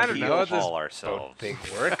Should we swim. I don't underneath. know how this haul boat ourselves? thing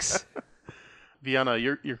works. Vienna,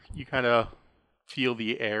 you kind of feel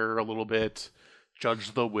the air a little bit,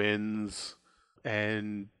 judge the winds,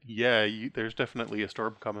 and yeah, there's definitely a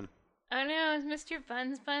storm coming. Oh no, is Mr.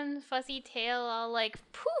 Bun's fuzzy tail all like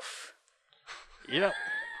poof? Yep.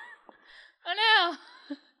 Oh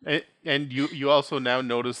no! And you also now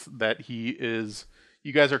notice that he is.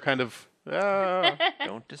 You guys are kind of.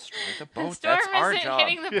 Don't destroy the The boat. storm That's our isn't job.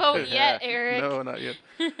 hitting the boat yet, Eric. No, not yet.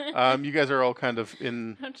 You guys are all kind of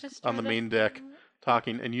in Don't just on the try to- main deck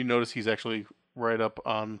talking, and you notice he's actually right up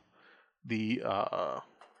on the Bow.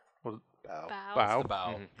 bow, The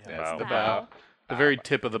bow. That's Bow. the Bow. bow. the very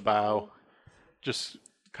tip of the bow, just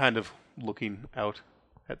kind of looking out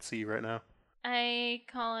at sea right now. I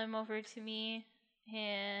call him over to me,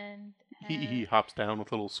 and He hops down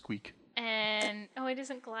with a little squeak. and oh, he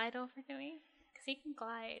doesn't glide over to me because he can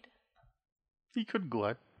glide. He could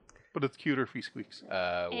glide, but it's cuter if he squeaks. What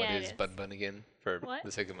Yeah, it is is. Bun Bun again? For What?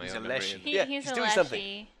 the sake of my He's own a memory. leshy. He, Yeah, he's he's a doing leshy,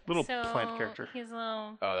 something. Little so plant character. He's a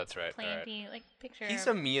little Oh, that's right. All right. planty, like picture. He's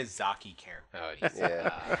a Miyazaki character. Oh, he's,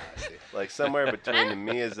 Yeah. I see. Like somewhere between a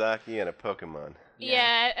Miyazaki and a Pokemon.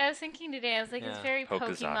 Yeah, I was thinking today. I was like, it's Yeah. very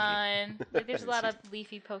Pokazaki. Pokemon. Like, there's a lot of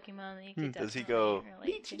leafy Pokemon that you could Does he definitely go,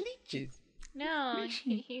 relate to. Jeez. No,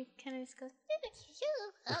 he kind of just goes.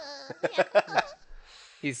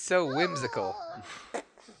 He's so whimsical.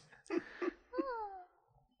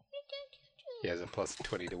 He has a plus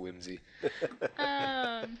 20 to whimsy.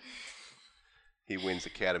 He wins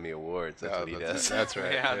Academy Awards. That's Oh, what he that's- does. That's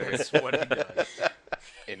right. Yeah, that's what he does.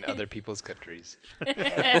 In other people's countries.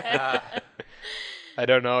 I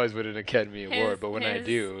don't always win an Academy Award, but when I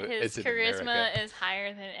do, his it's in charisma America. is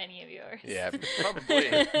higher than any of yours. Yeah,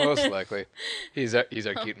 Probably. most likely. He's our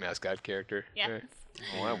cute mascot character. Yeah.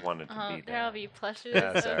 Oh, I wanted to be There'll there. be plushes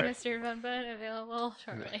That's of all right. Mr. Bun Bun available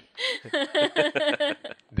shortly.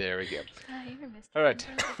 There we go. Ah, you're Mr. All right.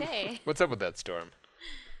 Bun Bun today. What's up with that storm?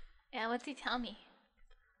 Yeah, what's he tell me?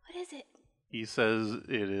 What is it? He says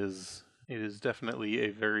it is definitely a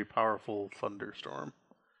very powerful thunderstorm,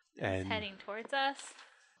 It's and heading towards us.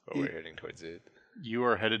 Oh, we're heading towards it. you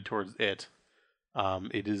are headed towards it.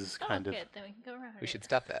 It is Oh, kind of good. Then we can go around We it. should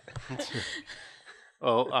stop that.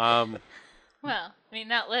 Well, I mean,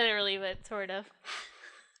 not literally, but sort of.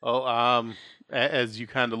 As you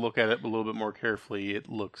kind of look at it a little bit more carefully, it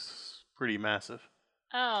looks pretty massive.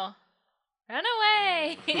 Oh, run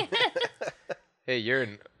away! Hey,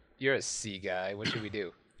 you're a sea guy. What should we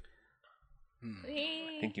do?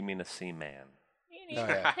 I think you mean a seaman. We need Oh,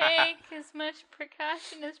 to yeah. take as much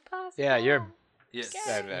precaution as possible. Yeah, you're. Yes.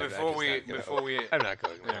 I'm Before we I'm not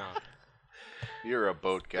going. yeah. You're a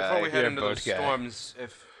boat guy. Before we head You're a into boat those guy. storms,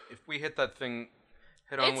 if we hit that thing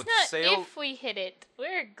head on It's with not sail, if we hit it.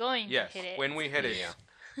 We're going yes, to hit it. when we hit it Yeah.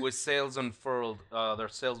 with sails unfurled, their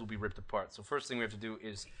sails will be ripped apart. So first thing we have to do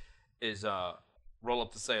is roll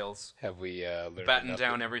up the sails, Have we learned batten enough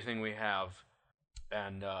down everything we have,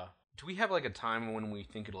 and do we have like a time when we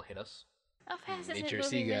think it'll hit us? How fast is it HRC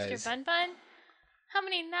moving, guys. Mr. Bun Bun? How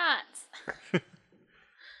many knots?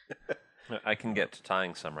 I can get to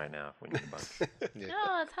tying some right now if we need a bunch.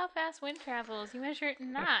 No, it's how fast wind travels. You measure it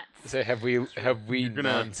in knots. So have we gonna-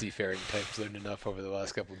 non-seafaring types learned enough over the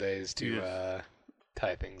last couple of days to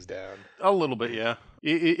tie things down? A little bit, yeah.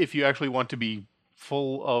 If you actually want to be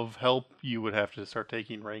full of help, you would have to start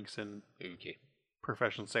taking ranks in Okay.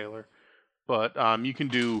 profession sailor. But you can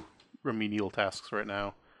do remedial tasks right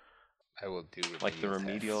now. I will do Like the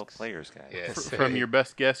remedial tasks. player's guide. Yes. From your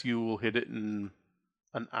best guess, you will hit it in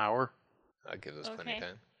an hour. I'll give us plenty of Okay.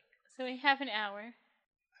 time. So we have an hour.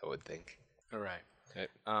 I would think. All right. Okay.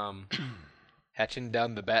 Hatching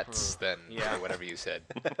down the bats, then. Yeah. Or whatever you said.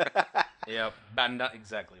 Yeah, batten down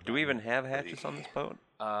exactly. Do we even have hatches on this boat?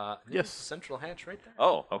 There's Yes. a central hatch right there.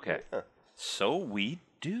 Oh, okay. So we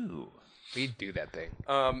do. We do that thing.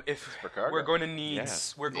 If for cargo. we're going to need, Yeah.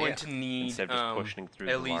 we're going to need Instead of just pushing through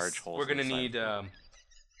at the least large holes we're going to in the need side.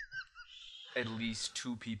 at least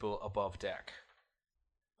 2 people above deck.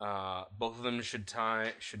 Both of them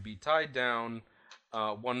should be tied down.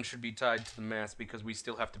 One should be tied to the mast because we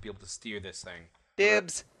still have to be able to steer this thing.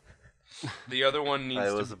 Dibs. The other one needs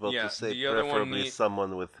I was to about yeah, to say the other one preferably needs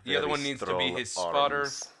someone with the other very one needs to be strong his spotter.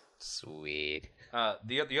 arms. Sweet.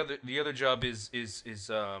 the other job is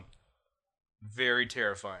very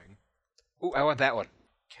terrifying. Ooh, I want that one.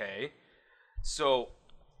 Okay, so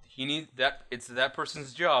he need that. It's that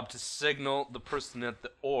person's job to signal the person at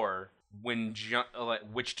the oar when like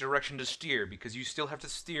which direction to steer, because you still have to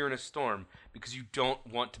steer in a storm because you don't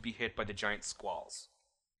want to be hit by the giant squalls.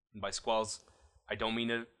 And by squalls, I don't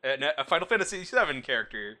mean a Final Fantasy VII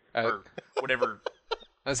character or whatever.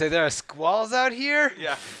 I say there are squalls out here.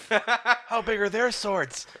 Yeah. How big are their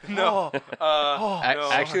swords? No. No.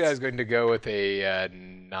 Actually, I was going to go with a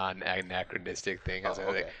non-anachronistic thing. I was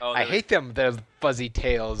like, Oh, I they're- hate them. They're fuzzy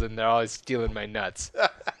tails, and they're always stealing my nuts.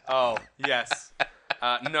 Oh, yes.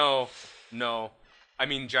 No. I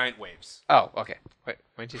mean giant waves. Oh, okay. Why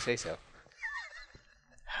didn't you say so?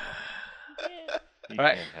 You All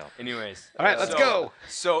right. can't help. Anyways. All right, let's go.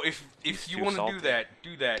 So if you too want to salty.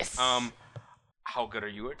 do that. Yes. How good are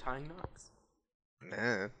you at tying knots?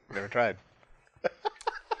 Nah, never tried.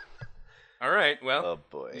 All right. Well, Oh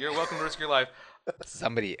boy. you're welcome to risk your life.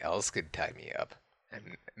 Somebody else could tie me up,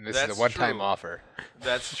 and this That's is a one-time true. offer.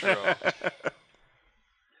 That's true.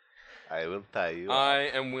 I will tie you. I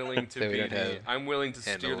am willing to So we be don't have the. I'm willing to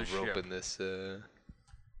steer Handle the rope ship. in this.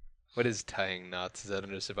 What is tying knots? Is that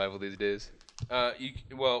under survival these days?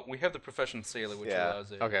 Well, we have the profession sailor, which Yeah.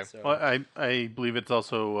 allows it. Okay. So. Well, I believe it's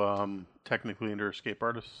also technically under escape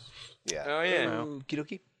artists. yeah. Oh yeah, Okie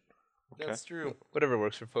dokie. that's true. Whatever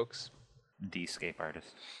works for folks. D-scape artist.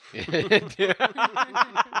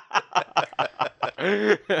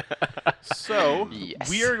 So Yes.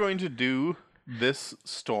 we are going to do this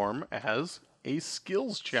storm as a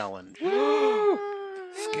skills challenge.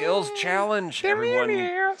 Skills challenge, everyone.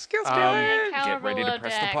 Skills Get ready to Below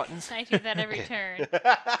press the deck. buttons. I do that every turn.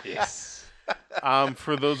 Yes.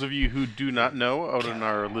 For those of you who do not know, out in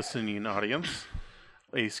our listening audience,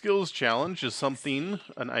 a skills challenge is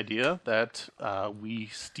an idea that we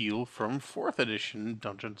steal from 4th edition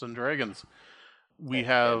Dungeons and Dragons. We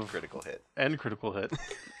have critical hit. and critical hit. We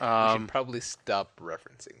should probably stop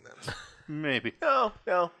referencing them. Maybe. No,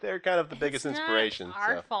 they're kind of the biggest It's inspiration. Not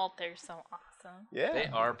our So. fault they're so awesome. Yeah. They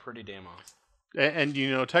are pretty damn awesome. And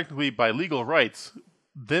you know, technically, by legal rights,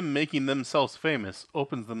 them making themselves famous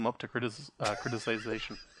opens them up to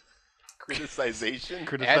criticization. Criticization.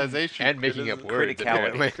 Criticization. And making up words,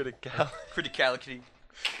 Criticality. apparently. Criticality.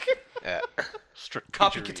 Strategery.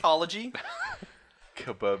 Copycatology.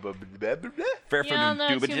 Fair You all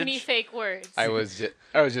know too many fake words. I was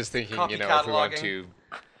just thinking, Copy if we want cataloging. to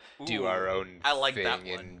do Ooh, our own I like thing that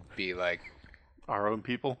one. and be like, Our own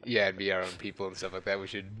people. and be our own people and stuff like that, we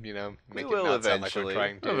should, make it will not sound like we're eventually.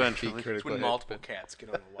 trying to Eventually. be It's critical. when hit, multiple but- cats get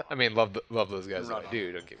on the wall. I mean, love those guys that Run I off.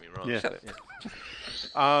 do. Don't get me wrong. Yeah.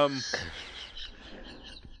 but-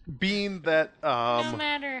 Being that no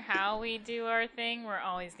matter how we do our thing, we're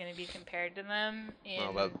always going to be compared to them in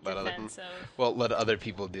Well, let other- defense of. Well, let other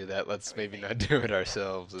people do that. Let's maybe not do it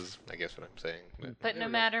ourselves. Is I guess what I'm saying. But no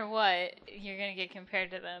matter what, you're going to get compared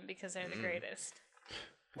to them because they're the Mm. greatest.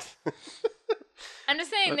 I'm just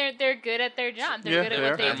saying they're good at their job. They're Yeah, good at they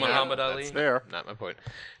what are. they And do. Muhammad Ali. there. Not my point.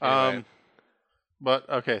 Anyway, But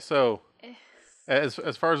okay, so as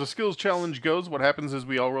far as a skills challenge goes, what happens is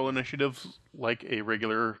we all roll initiative like a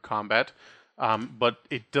regular combat, but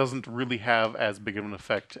it doesn't really have as big of an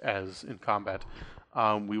effect as in combat.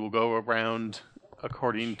 We will go around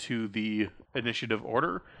according to the initiative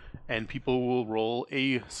order, and people will roll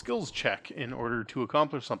a skills check in order to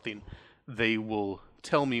accomplish something. They will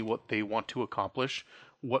tell me what they want to accomplish,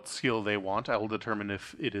 what skill they want. I will determine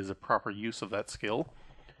if it is a proper use of that skill.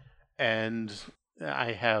 And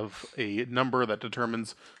I have a number that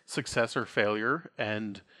determines success or failure,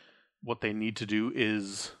 and what they need to do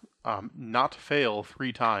is not fail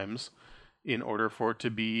 3 times in order for it to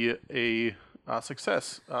be a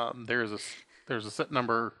success. There's a set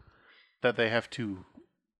number that they have to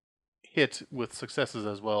hit with successes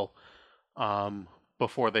as well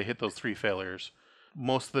before they hit those 3 failures.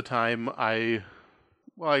 Most of the time, I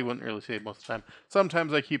wouldn't really say most of the time.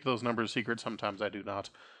 Sometimes I keep those numbers secret, sometimes I do not.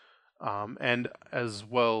 And as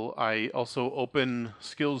well, I also open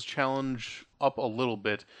Skills Challenge up a little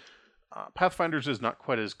bit. Pathfinders is not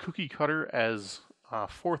quite as cookie cutter as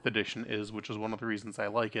 4th edition is, which is one of the reasons I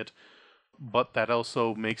like it. But that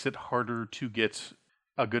also makes it harder to get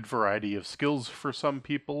a good variety of skills for some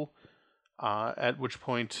people. At which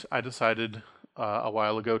point I decided a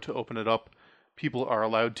while ago to open it up. People are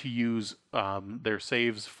allowed to use their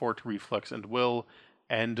saves, Fort, Reflex, and Will,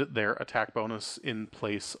 and their attack bonus in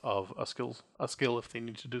place of a skill if they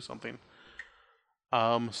need to do something.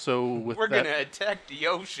 So with We're that, gonna attack the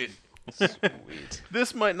ocean. Sweet.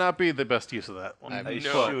 this might not be the best use of that one. I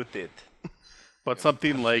No. shoot it. But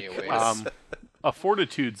something like me away. a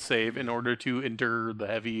fortitude save in order to endure the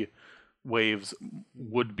heavy waves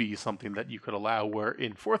would be something that you could allow, where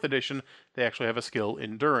in 4th edition they actually have a skill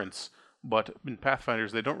endurance, but in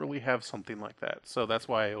Pathfinders they don't really have something like that. So that's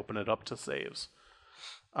why I open it up to saves.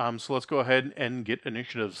 So let's go ahead and get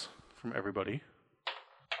initiatives from everybody.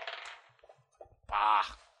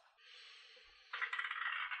 Bah.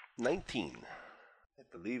 19. I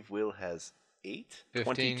believe Will has 8. 15.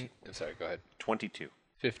 22. I'm sorry, go ahead. 22.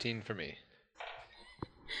 15 for me.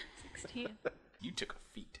 16. You took a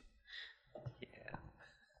feat.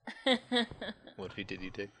 Yeah. What feat did you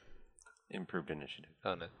take? Improved initiative.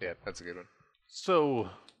 Oh, no. Yeah, that's a good one. So,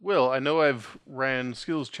 Will, I know I've ran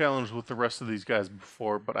Skills Challenge with the rest of these guys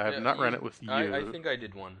before, but I have not ran it with you. I think I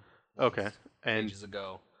did one. Okay. And Ages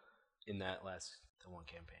ago, in the one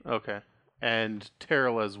campaign. okay. And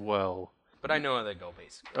Terrell as well. But I know how they go,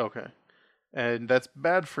 basically. Okay. And that's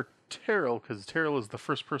bad for Terrell, because Terrell is the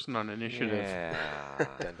first person on initiative. Yeah.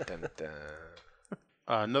 Dun, dun, dun.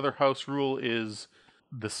 Another house rule is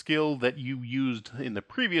the skill that you used in the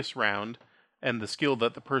previous round and the skill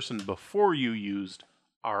that the person before you used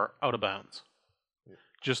are out of bounds.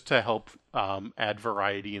 Just to help add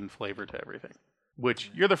variety and flavor to everything.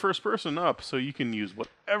 Which, you're the first person up, so you can use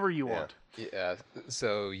whatever you want. Yeah,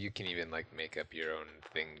 so you can even like make up your own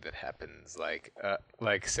thing that happens, like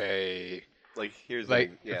say, Like, here's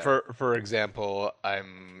like yeah. for example,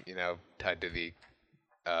 I'm tied to the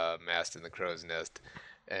mast in the crow's nest,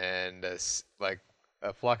 and like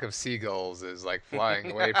a flock of seagulls is like flying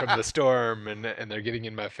away from the storm, and they're getting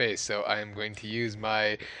in my face. So I am going to use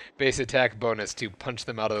my base attack bonus to punch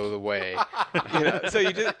them out of the way. So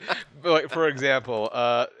you just, like, for example,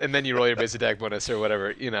 and then you roll your base attack bonus or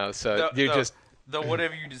whatever. So just The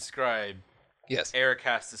whatever you describe, yes, Eric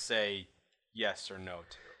has to say yes or no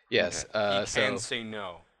to. yes. He So can say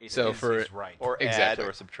no. so for- he's right. or Exactly. add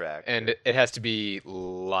or subtract. and it has to be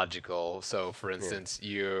logical. So for instance,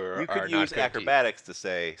 you are could not use going to- acrobatics to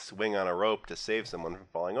say swing on a rope to save someone from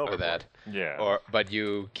falling over. or that. Yeah. But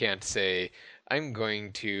you can't say, I'm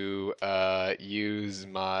going to use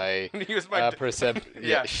my Use my perception.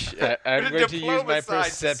 yeah. I'm going to use my Diplomatize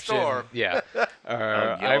the perception. storm. Yeah. Yell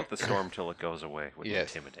I'm- at the storm till it goes away with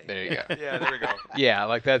yes. intimidate. There you go. Yeah, there we go. Yeah,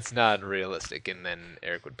 like that's not realistic, and then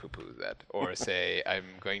Eric would poo-poo that, or say, "I'm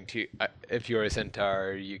going to." If you're a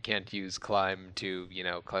centaur, you can't use climb to,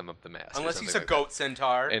 climb up the mast. or Unless he's a something like goat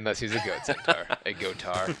centaur. that. Unless he's a goat centaur, a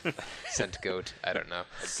goatar, cent goat. I don't know.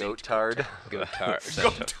 Goat tard. Goatar.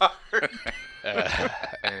 Goatard.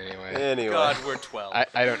 Anyway, Anyway. God, we're 12.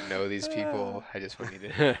 I don't know these people. I just want you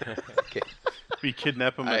to. Okay. We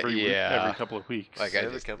kidnap them every week, yeah. every couple of weeks. Like I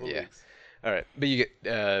Every just, couple of yeah. weeks. All right, but you get.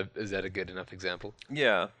 Is that a good enough example?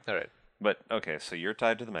 Yeah. All right. But okay, so you're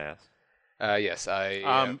tied to the mast. Yes,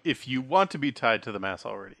 I. If you want to be tied to the mass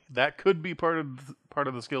already, that could be part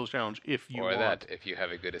of the skills challenge. If you or want. that if you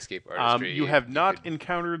have a good escape artistry. You have not could-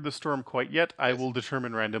 encountered the storm quite yet. I will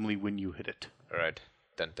determine randomly when you hit it. All right.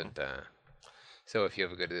 Dun dun dun. So if you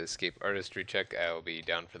have a good escape artistry check, I will be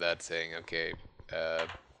down for that. Saying, okay,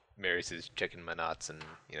 Mary's is checking my knots and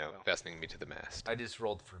fastening me to the mast. I just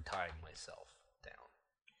rolled for tying myself down.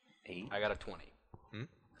 8. I got a 20.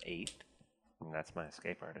 8. And that's my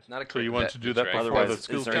escape artist. Not a So crit. you want That- to do that's that right. before the Otherwise,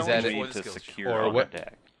 skills is there that challenge? any it? Before way the to skills secure Or on what-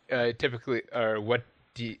 deck? Typically, or what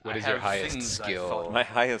What I is your have highest things I skill? thought- My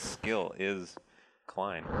highest skill is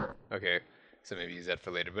climb. Okay, so maybe use that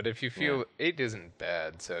for later. But if you feel 8 isn't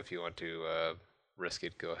bad, so if you want to risk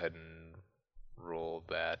it, go ahead and roll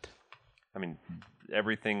that. I mean,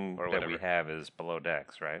 everything Or that we whatever. have is below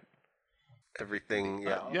decks, right? Everything,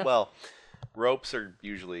 yeah. Well, ropes are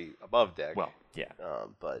usually above deck. Well, yeah.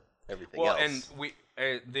 But everything Well, else.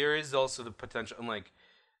 and there is also the potential, and like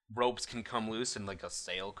ropes can come loose, and like a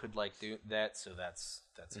sail could like do that. So that's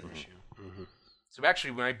an issue. So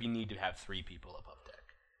actually, we might be need to have 3 people above deck,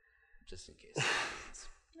 just in case.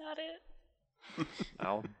 Not it.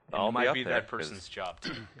 I'll It might up be there that person's job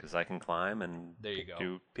too. because I can climb and There you go.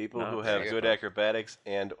 do People not who have very good well. acrobatics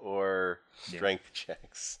and or Yeah. strength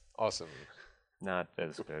checks. Awesome. Not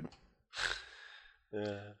as good.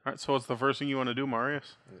 All right, so what's the first thing you want to do,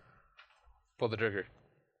 Marius? Pull the trigger.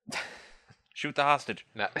 Shoot the hostage.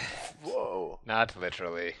 Not, Whoa. not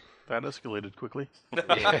literally. That escalated quickly.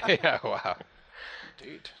 Yeah, wow.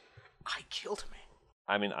 Dude. I killed him.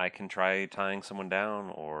 I mean, I can try tying someone down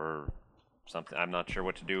or something. I'm not sure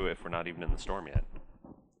what to do if we're not even in the storm yet.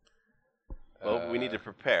 Well, we need to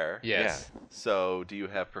prepare. Yes. So, do you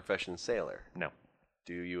have profession sailor? No.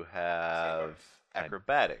 Do you have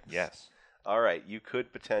acrobatics? Yes. All right, you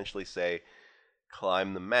could potentially say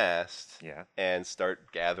climb the mast Yeah. and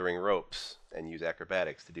start gathering ropes and use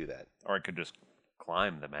acrobatics to do that. Or I could just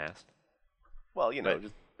climb the mast. Well, you know, But-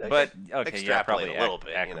 just But okay, yeah, extrapolate probably a little bit.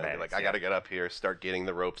 You know, be acrobatics, like I yeah. got to get up here, start getting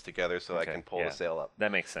the ropes together so I Okay, can pull yeah. the sail up.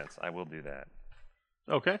 That makes sense. I will do that.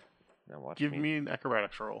 Okay, Now watch give me an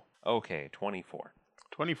acrobatics roll. Okay, 24.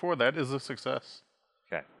 24, that is a success.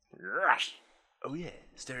 Okay. Oh yeah,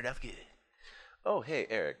 started off good. Oh hey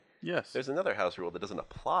Eric, Yes. there's another house rule that doesn't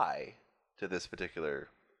apply to this particular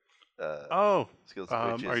Oh, skills.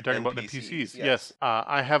 are which you is talking about NPCs? Yes.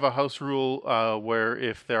 I have a house rule where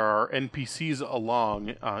if there are NPCs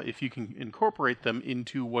along, if you can incorporate them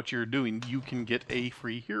into what you're doing, you can get a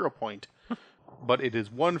free hero point. But it is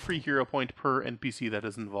 1 free hero point per NPC that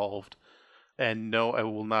is involved. And no, I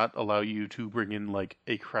will not allow you to bring in like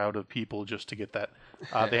a crowd of people just to get that.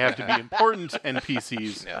 They have to be important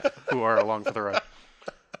NPCs who are along for the ride.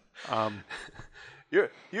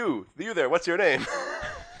 You there. What's your name?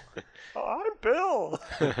 Oh, I'm Bill.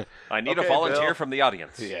 I need Okay, a volunteer Bill. from the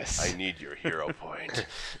audience. Yes. I need your hero point.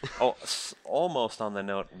 Oh, almost on the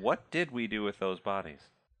note. What did we do with those bodies?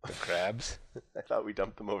 The crabs. I thought we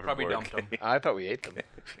dumped them overboard. Probably dumped him. I thought we ate them.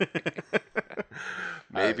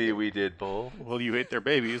 Maybe we did both. Well, you ate their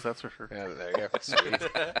babies, that's for sure. Yeah, there you go. Sweet.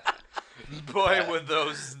 Boy, were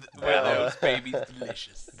those babies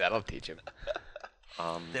delicious. That'll teach him.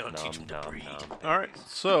 They don't teach 'em to breed. All right,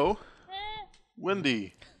 so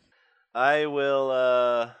Wendy. I will.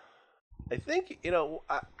 I think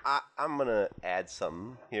I'm gonna add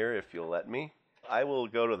some here if you'll let me. I will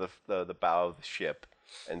go to the bow of the ship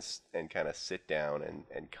and kind of sit down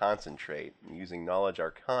and concentrate. Using Knowledge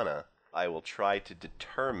Arcana, I will try to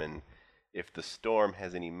determine if the storm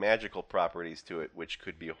has any magical properties to it, which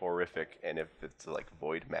could be horrific, and if it's like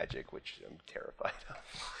void magic, which I'm terrified of.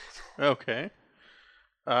 Okay.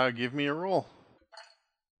 Give me a roll.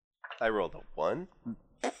 I rolled a 1,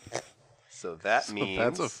 so that So means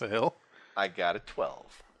that's a fail. I got a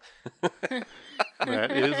 12.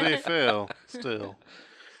 That is a fail still.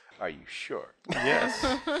 Are you sure? Yes.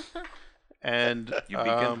 And You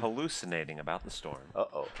begin hallucinating about the storm.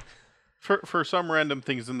 Uh-oh. for some random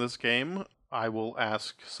things in this game, I will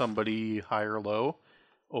ask somebody high or low,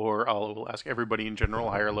 or I will ask everybody in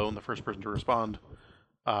general high or low, and the first person to respond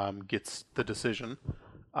gets the decision.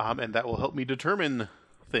 And that will help me determine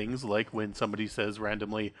things like when somebody says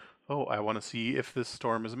randomly, "Oh, I want to see if this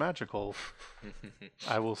storm is magical."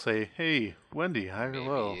 I will say, "Hey, Wendy, high or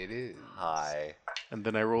low?" Maybe it is. Hi. And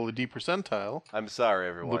then I roll a D percentile. I'm sorry,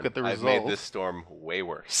 everyone. Look at the I've made result. this storm way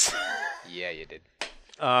worse. Yeah, you did.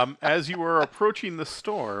 As you are approaching the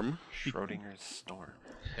storm, Schrodinger's storm.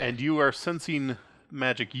 and you are sensing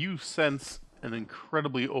magic, you sense an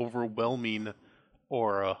incredibly overwhelming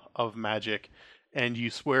aura of magic, and you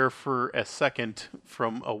swear for a second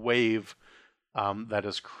from a wave that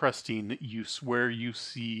is cresting, you swear you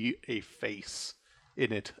see a face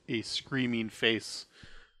in it, a screaming face,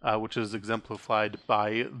 which is exemplified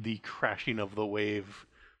by the crashing of the wave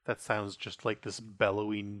that sounds just like this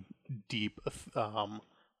bellowing, deep,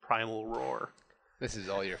 primal roar. This is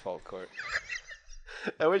all your fault, Court.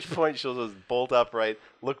 At which point she'll just bolt upright,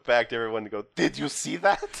 look back to everyone and go, "Did you see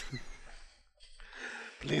that?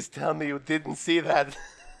 Please tell me you didn't see that."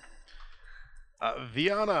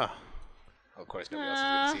 Viana. Of course, nobody else is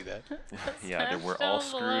going to see that. Yeah, either we're Still all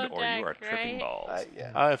below screwed or you are deck, tripping right? balls.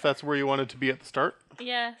 Yeah. If that's where you wanted to be at the start.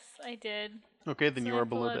 Yes, I did. Okay, then you are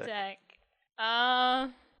below deck. I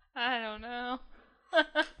don't know.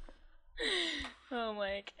 I'm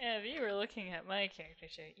like, if you were looking at my character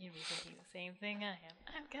sheet, you'd be thinking the same thing I am.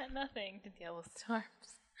 I've got nothing to deal with storms.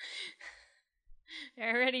 I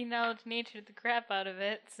already knowledge-natured the crap out of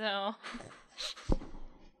it, so...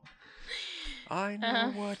 I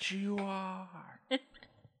know what you are.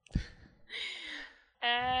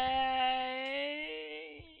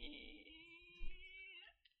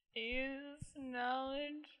 Use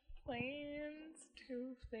knowledge plans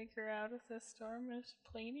to figure out if the storm is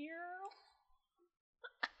planier.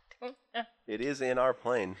 I don't know. It is in our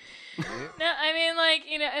plane. No, I mean, like,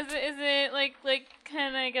 you know, is it like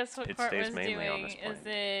kind of, I guess what It Court stays was mainly on doing? this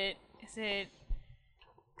plane. Is it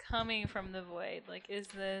coming from the void? Like, is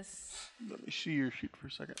this? Let me see your sheet for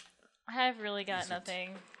a second. I've really got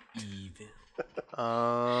nothing. Evil.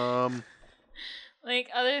 Like,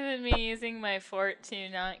 other than me using my fort to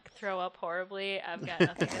not throw up horribly, I've got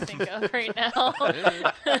nothing to think of right now.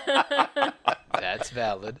 That's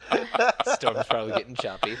valid. Storm's probably getting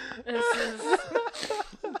choppy. This is,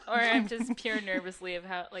 or I'm just pure nervously of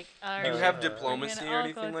how, like, Do you have diplomacy or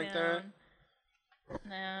anything like that?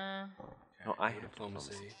 No. No, I have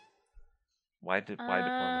diplomacy. Why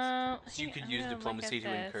diplomacy? So you could use diplomacy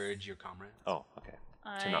to encourage your comrades. Oh, okay.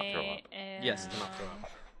 To not throw up. Yes, to not throw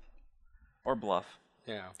up. Or bluff.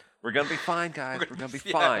 Yeah. We're gonna be fine, guys. We're gonna be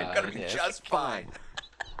Yeah, fine. we're gonna be just fine.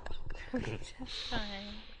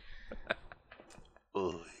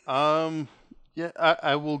 Yeah,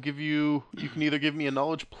 I will give you. You can either give me a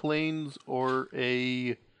knowledge planes or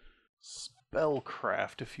a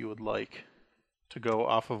spellcraft if you would like to go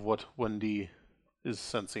off of what Wendy is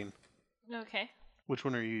sensing. Okay. Which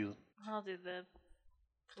one are you using? I'll do the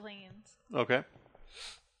plans. Okay.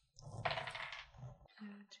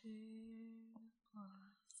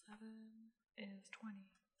 7 is 20.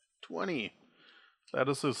 20. That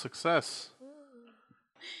is a success.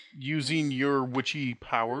 Using your witchy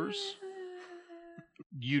powers,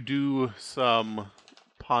 you do some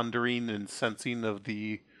pondering and sensing of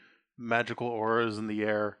the magical auras in the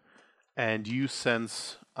air, and you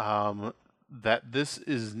sense that this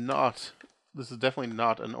is definitely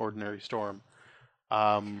not an ordinary storm. They're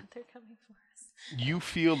coming for us. You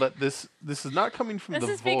feel that this is not coming from This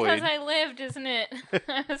the is void. because I lived, isn't it?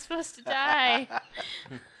 I was supposed to die.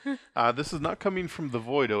 This is not coming from the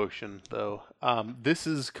void ocean, though. This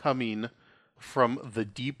is coming from the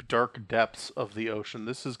deep, dark depths of the ocean.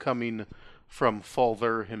 This is coming from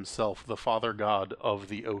Falther himself, the father god of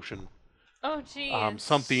the ocean. Oh, jeez.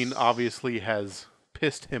 Something obviously has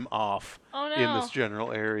pissed him off Oh, no. in this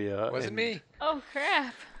general area. Wasn't and, me. Oh,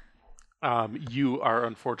 crap. You are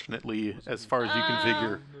unfortunately, as far as you can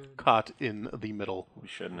figure, caught in the middle. We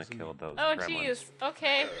shouldn't have killed those Oh, gremlins. jeez.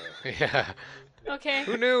 Okay. Yeah. Okay.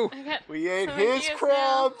 Who knew? I got We ate some his ideas now.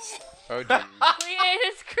 crabs. Oh, geez. We ate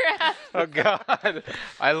his crap. Oh God,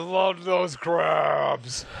 I loved those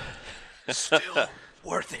crabs. Still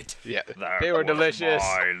worth it. Yeah, they were delicious.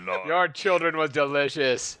 Your children was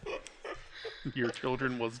delicious. Your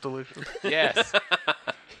children was delicious. Yes,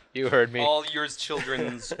 you heard me. All yours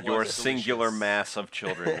children's Your was singular delicious. mass of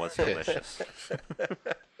children was delicious.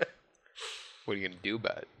 What are you gonna do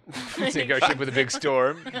about it? Sink our ship with a big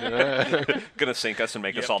storm? Gonna sink us and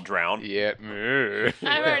make us all drown. Yeah.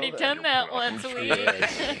 I've already done that once a week.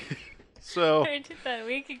 Yes. So, I did that a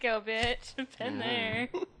week ago, bitch. I've been there.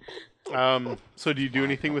 so do you do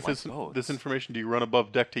anything with like this boats. this information? Do you run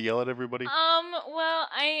above deck to yell at everybody? Well,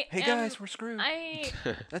 I Hey am- guys, we're screwed.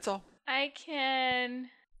 That's all. I can.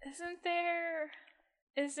 Isn't there?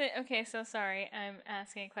 Is it okay? So sorry, I'm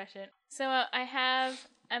asking a question. So I have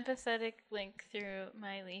empathetic link through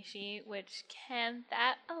my Leishi, which can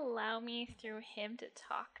that allow me through him to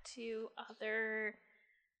talk to other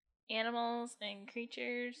animals and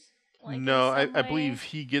creatures? Like, in No, I some believe way?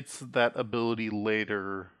 he gets that ability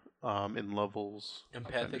later in levels.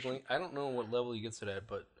 Empathically, I don't know what level he gets it at,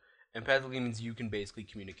 but empathically means you can basically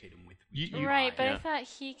communicate him with You- Right, but I yeah. thought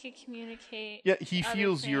he could communicate. Yeah, he other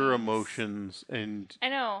feels your things. emotions, and I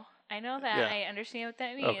know that. Yeah. I understand what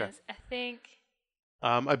that means. Okay. I think.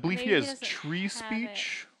 I believe Maybe he he has doesn't tree have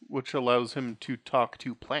speach, which allows him to talk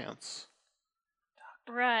to plants.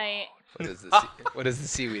 Right. What does the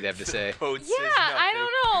seaweed have to say? Boat Yeah, says I nothing.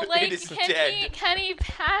 don't know. Like, It is can dead. he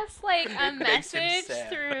pass like a It makes him message sad.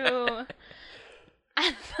 through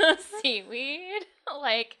the seaweed?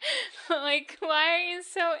 Like, why are you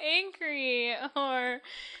so angry? Or,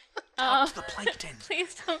 the plankton.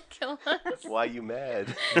 please don't kill us. Why you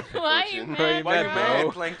mad? Why are you Ocean? mad? Why you mad, bro?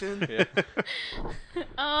 mad, plankton?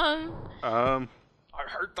 Um, Are I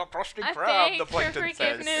heard the Krusty I Krab, the beg for plankton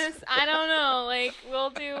says. forgiveness. I don't know. Like, we'll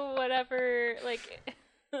do whatever, like,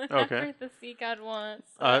 whatever the sea god wants.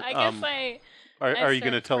 So I guess Are you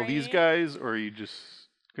going to start tell these praying. guys, or are you just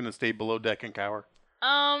going to stay below deck and cower?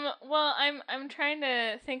 Well, I'm trying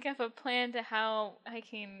to think of a plan to how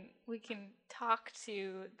we can talk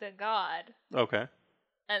to the god. Okay.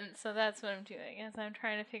 And so that's what I'm doing, is I'm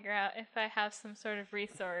trying to figure out if I have some sort of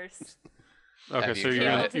resource. Okay, Have so you you're tried-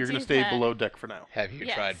 gonna, Able to you're gonna do stay that. below deck for now. Have you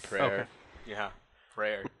Yes. tried prayer? Yeah,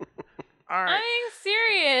 prayer. All I'm right. being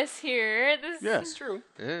serious here. This Yeah. It's true.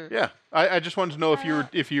 Yeah. Yeah. I just wanted to know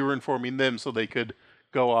if you were informing them so they could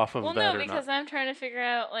go off of Well, that no, or because not. I'm trying to figure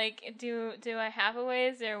out, like, do I have a way?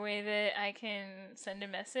 Is there a way that I can send a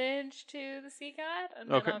message to the sea god?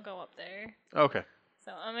 And Okay. then I'll go up there. Okay.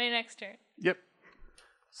 So on my next turn. Yep.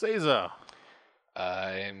 Seiza.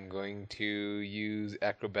 I am going to use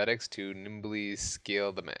acrobatics to nimbly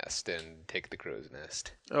scale the mast and take the crow's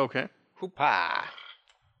nest. Okay. Hoopah!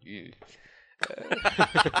 You-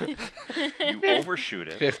 You overshoot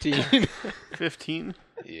it. 15. 15.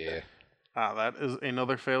 Yeah. That is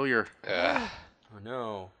another failure. Ugh. Oh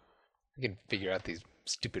no. I can figure out these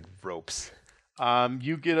stupid ropes.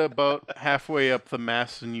 You get about halfway up the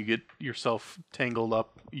mast and you get yourself tangled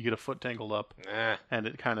up. You get a foot tangled up, Ah. and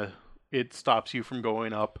it stops you from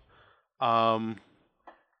going up.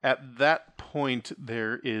 At that point,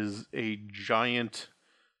 there is a giant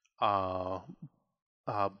bolt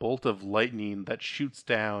of lightning that shoots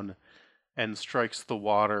down and strikes the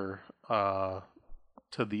water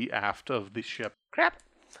to the aft of the ship. Crap.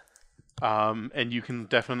 And you can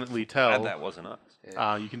definitely Glad tell. that wasn't us.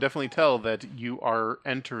 You can definitely tell that you are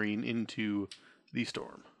entering into the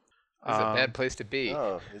storm. That's a bad place to be.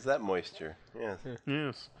 Oh, is that moisture? Yes.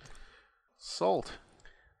 Yes. Salt.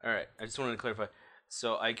 All right. I just wanted to clarify.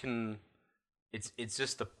 So I can. It's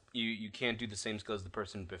just the you can't do the same skill as the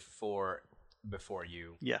person before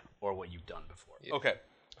you. Yeah. Or what you've done before. Yeah. Okay.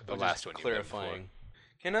 The I'm last just one you've done before. clarifying.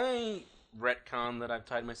 Can I retcon that I've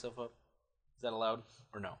tied myself up? Is that allowed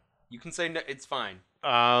or no? You can say no. It's fine.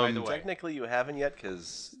 Either way. Technically, you haven't yet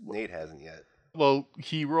because Nate hasn't yet. Well,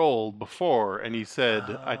 he rolled before, and he said,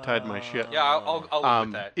 "I tied my ship." Yeah, I'll live with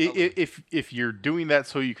that. I'll live. If you're doing that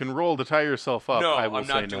so you can roll to tie yourself up, No, I will I'm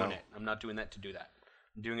say not no. doing it. I'm not doing that to do that.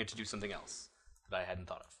 I'm doing it to do something else that I hadn't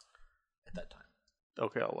thought of at that time.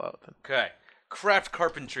 Okay, I'll allow it then. Okay. Craft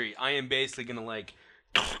carpentry. I am basically gonna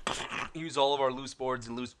use all of our loose boards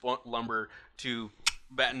and loose lumber to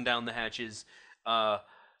batten down the hatches,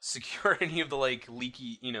 secure any of the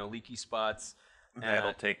leaky spots.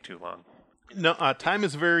 That'll take too long. No, time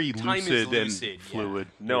is very Time is lucid, lucid, and yeah. fluid.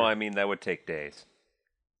 No, I mean that would take days.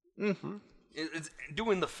 It's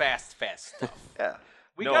doing the fast stuff. Yeah.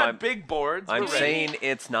 We No, got I'm- big boards. I'm we're ready. saying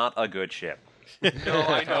it's not a good ship. No,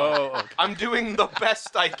 I know. I'm doing the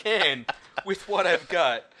best I can with what I've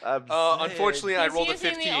got. Unfortunately, I He's rolled a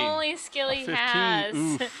using 15. the only skill he 15. has.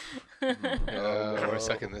 Oof. We're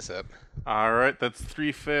sucking this up. All right, that's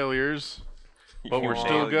 3 failures, but You we're nail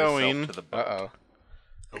still yourself going. to the boat. Uh-oh.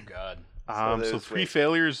 Oh God. So there's- 3 wait.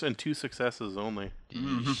 failures and 2 successes only.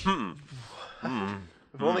 We've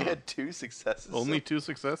only had 2 successes. Only 2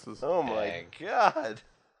 successes. Oh my Dang. god.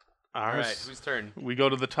 All All right, right, whose turn? we go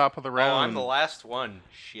to the top of the round. Oh, I'm the last one.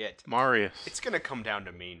 Shit. Marius. It's gonna come down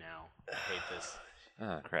to me now. I hate this.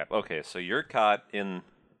 Ah, crap. Okay, so you're caught in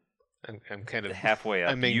I'm kind of halfway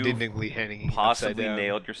up. I'm You've indignantly hanging possibly upside down.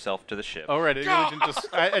 nailed yourself to the ship. Oh, right.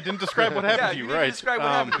 I didn't describe what happened Yeah, to you you, need right? to describe what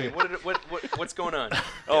happened to me. What's going on?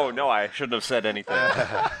 Oh, no, I shouldn't have said anything.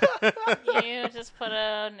 You just put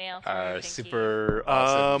a nail through your Our pinky. super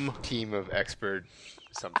awesome team of expert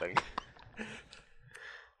something.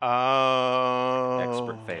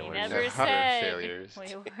 Expert We failures. never Expert said failures.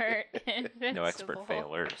 we were invincible. No expert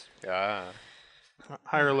failures. Ah.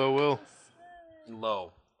 High or low, Will?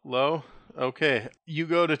 Low. Low? Okay. You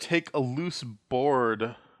go to take a loose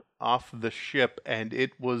board off the ship, and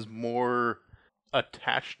it was more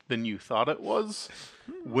attached than you thought it was.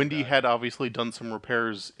 Wendy had obviously done some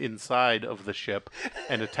repairs inside of the ship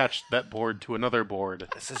and attached that board to another board.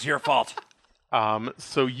 This is your fault.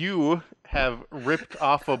 So you have ripped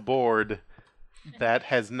off a board that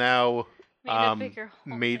has now Made a bigger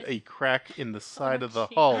hole made in a crack in the side of the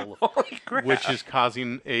jeez. hull, Holy crap. which is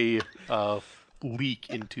causing a leak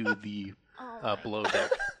into the below deck.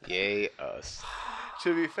 Yay us.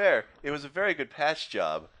 To be fair, it was a very good patch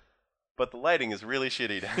job, but the lighting is really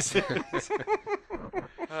shitty downstairs.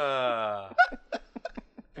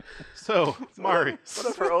 So, Marius. One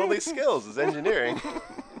of her only skills is engineering.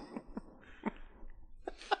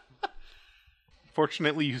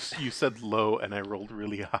 Fortunately, you said low, and I rolled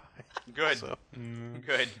really high. Good. So.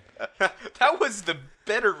 Good. That was the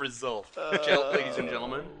better result, ladies and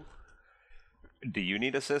gentlemen. Do you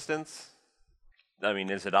need assistance? I mean,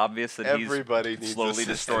 is it obvious that Everybody he's needs slowly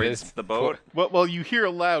assistance. destroying the boat? Well, you hear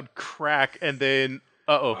a loud crack, and then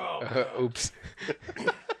Oops.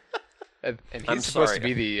 And he's I'm supposed sorry. to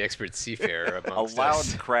be the expert seafarer A amongst loud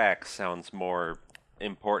us. crack sounds more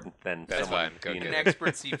important than That's someone fine. Go being get An it.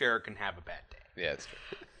 expert seafarer can have a bad day. Yeah, that's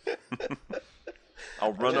true.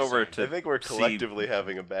 I'll run over to I think we're see collectively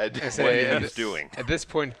having a bad day. what At he's doing. At this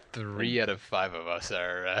point, 3 out of 5 of us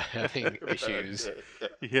are having issues.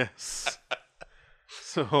 yes.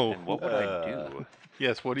 So And what would I do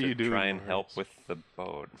yes, what do to you do? try and help with the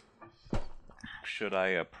boat? Should I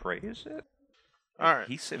appraise it? All right,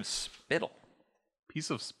 Adhesive spittle. piece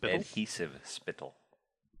of spittle. Adhesive spittle.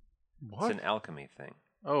 What? It's an alchemy thing.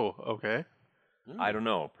 Oh, okay. I don't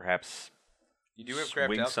know. Perhaps You do have craft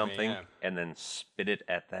swing alchemy, something yeah. and then spit it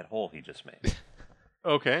at that hole he just made.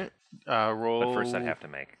 Okay. Roll. But first, I have to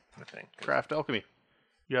make the thing. 'cause craft alchemy.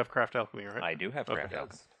 You have craft alchemy, right? I do have Okay. craft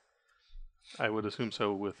alchemy. I would assume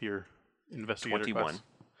so with your investigator 21.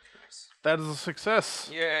 class. That is a success.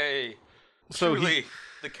 Yay! So Truly,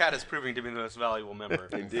 the cat is proving to be the most valuable member.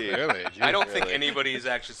 Indeed. Really? I don't think Really. anybody is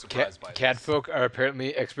actually surprised by this. Catfolk are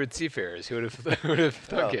apparently expert seafarers. Who would have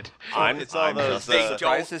thunk it? It's all I'm those. just as They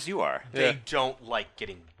surprised don't- as you are. They Yeah. don't like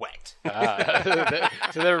getting wet.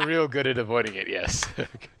 So they're real good at avoiding it. Yes.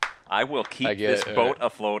 I will keep I get this it, boat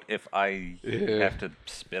afloat if I Yeah. have to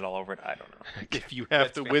spit all over it. I don't know. if you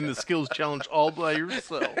have to win the skills challenge all by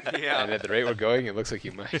yourself. Yeah. And at the rate we're going, it looks like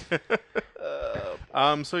you might.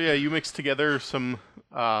 So yeah, you mix together some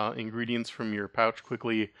ingredients from your pouch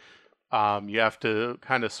quickly. You have to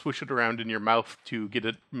kind of swish it around in your mouth to get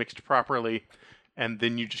it mixed properly, and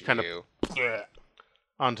then you just kind of You.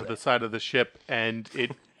 onto the side of the ship, and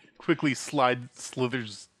it quickly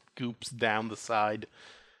slithers, scoops down the side,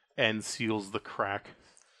 and seals the crack.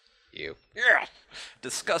 You. Yes!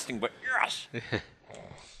 Disgusting, but yes!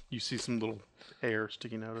 You see some little hair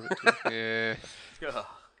sticking out of it. Too. Yeah. Ugh.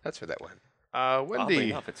 That's where that went. Oddly Wendy,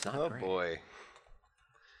 enough, it's not Oh great. boy. You're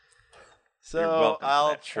So welcome for I'll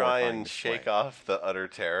that try horrifying and display. shake off the utter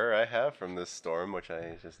terror I have from this storm, which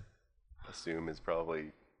I just assume is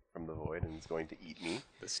probably from the void and is going to eat me.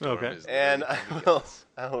 The storm Okay. is And literally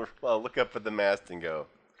I'll look up at the mast and go,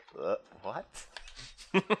 what?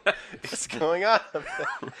 What's going on?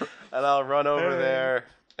 And I'll run over there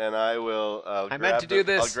and I will. I meant to do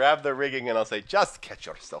this. I'll grab the rigging and I'll say, just catch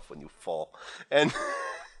yourself when you fall, and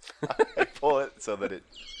I pull it so that it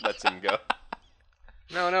lets him go.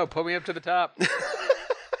 No, pull me up to the top.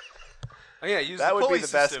 Oh yeah, use That the would be pulley the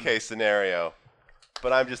best system. case scenario,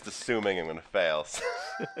 but I'm just assuming I'm going to fail. So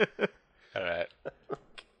All right.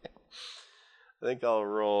 I think I'll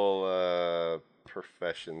roll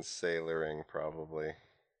profession sailoring probably.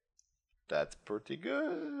 That's pretty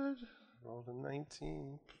good. Rolled a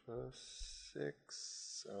 19 plus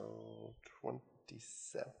 6, so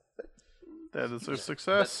 27. that is a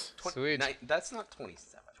success. Sweet. That's not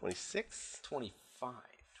 27. 26? 25.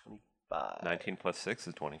 5. 19 plus 6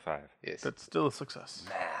 is 25. Yes. That's still a success.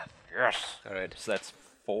 Math. Yes. All right. So that's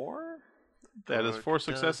 4? That is 4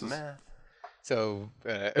 successes. Math. So,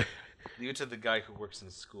 Leave it to the guy who works in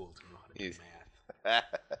a school to know how to do Easy. math,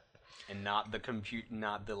 and not the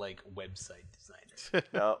not the like website designer.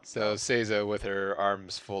 No. so Seiza, with her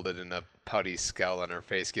arms folded and a pouty scowl on her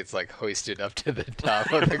face, gets like hoisted up to the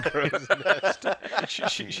top of the crow's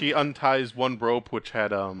nest. She unties one rope which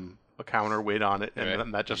had a counterweight on it, and Right.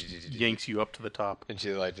 then that just yanks you up to the top. And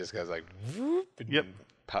she like just goes like, whoop, and Yep.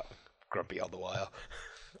 grumpy all the while.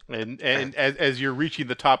 And as you're reaching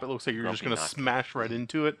the top, it looks like you're just Grumpy going to knock. smash right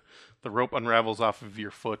into it. The rope unravels off of your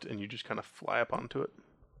foot, and you just kind of fly up onto it.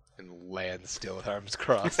 And lands still with arms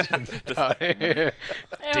crossed. And It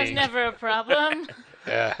was Ding. never a problem.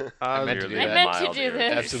 yeah, I meant to do Nearly I that. meant to mild do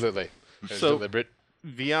irritation. this. Absolutely. It was So- deliberate.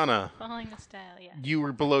 Viana, Following the style, yeah. you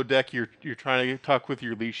were below deck. You're trying to talk with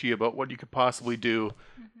your Lishi about what you could possibly do.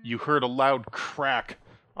 You heard a loud crack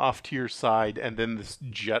off to your side, and then this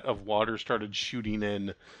jet of water started shooting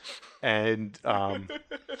in, and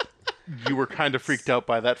you were kind of freaked out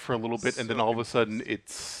by that for a little bit, and then all of a sudden it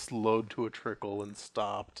slowed to a trickle and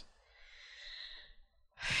stopped.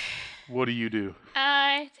 What do you do?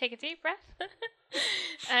 I take a deep breath.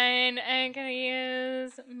 And I'm gonna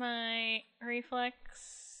use my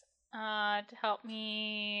reflex to help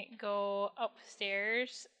me go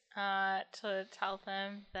upstairs to tell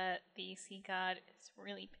them that the sea god is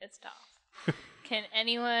really pissed off. Can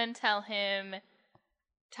anyone talk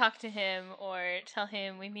to him, or tell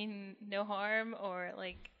him we mean no harm, or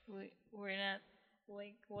like we're not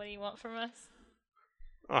Like, what do you want from us?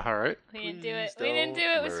 All right. We didn't do it. Please We didn't do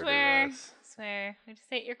don't it. We murder swear. us. Swear. We just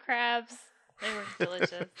ate your crabs. They were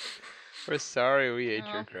delicious. We're sorry we ate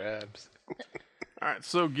Oh. your crabs. All right.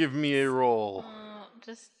 So give me a roll.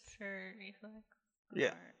 Just for reflex. Yeah.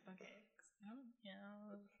 Or- okay. You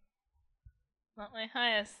know, not my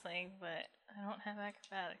highest thing, but I don't have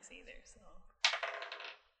acrobatics either, so.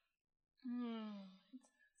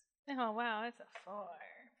 Oh wow, it's a 4.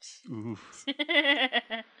 Oof.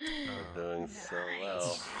 We're doing so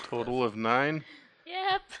well. Total of 9.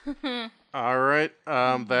 Yep. All right.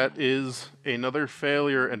 That is another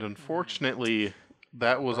failure, and unfortunately,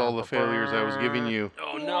 that was all the failures I was giving you.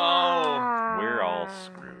 Oh no! We're all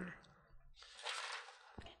screwed.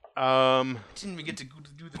 I didn't even get to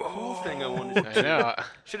do the cool thing I wanted to I do. know.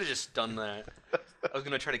 Should have just done that. I was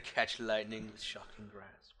gonna try to catch lightning with shocking grasp.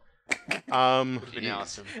 Would've been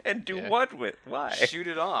awesome. And do Yeah. what with? Why? Shoot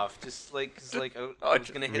it off, just like, cause like I was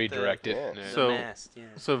gonna hit Redirect it. Yeah. Yeah. the So- mast. Yeah.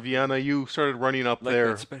 So, Vienna, you started running up Like there,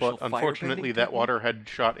 that special but unfortunately, firebending that technique? water had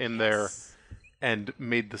shot in there and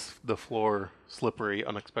made the floor slippery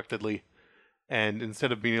unexpectedly. And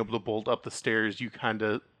instead of being able to bolt up the stairs, you kind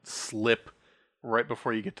of slip right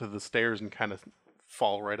before you get to the stairs and kind of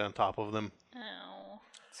fall right on top of them. Ow.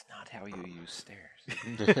 It's not how you use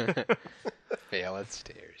stairs. Fail at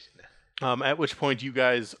stairs. At which point, you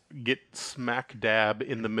guys get smack dab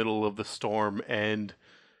in the middle of the storm, and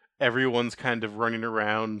everyone's kind of running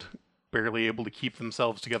around, barely able to keep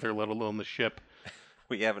themselves together, let alone the ship.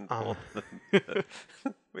 We haven't pulled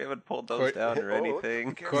we haven't pulled those Court- down or Oh,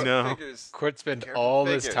 anything. careful No. figures. Court spent Careful all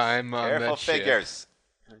this figures. time on Careful that ship. figures.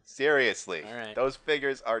 Seriously. All right. Those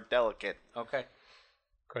figures are delicate. Okay.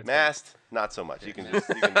 Court spent- Mast, not so much. You can just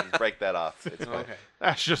break that off. It's fine. Okay.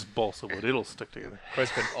 That's just balsa wood. It'll stick together. Court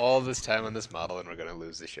spent all this time on this model, and we're gonna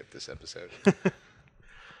lose the ship this episode.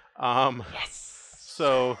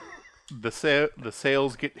 So the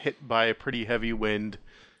sails get hit by a pretty heavy wind,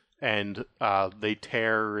 and they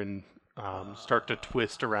tear and start to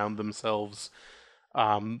twist around themselves.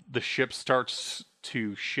 The ship starts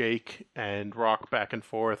to shake and rock back and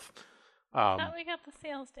forth. I thought we got the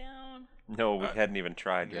sails down. No, we hadn't even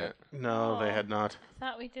tried Yeah. yet. No, they had not. I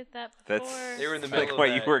thought we did that before. That's They were in the like middle why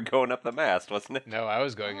of you that. were going up the mast, wasn't it? No, I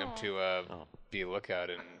was going up Oh. to be a lookout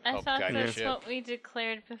and I help thought guide the that's ship. what we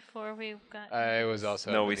declared before we got. I was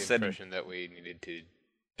also No, under we the said- impression that we needed to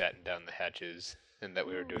batten down the hatches and that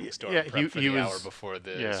we were doing Yeah, storm yeah, prep for he the hour was- before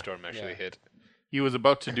the yeah. storm actually hit. He was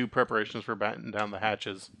about to do preparations for battening down the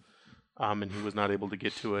hatches, and he was not able to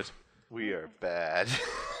get to it. We are bad.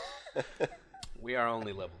 We are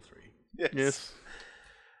only level 3. Yes.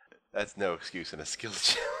 That's no excuse in a skill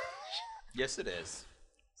challenge. Yes, it is.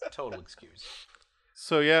 It's a total excuse.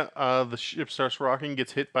 So yeah, the ship starts rocking,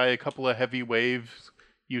 gets hit by a couple of heavy waves.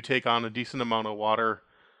 You take on a decent amount of water,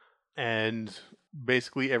 and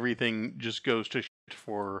basically everything just goes to shit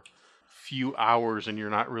for a few hours, and you're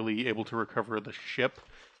not really able to recover the ship.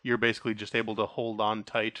 You're basically just able to hold on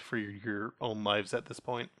tight for your own lives at this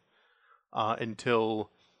point, until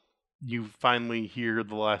you finally hear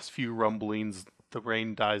the last few rumblings. The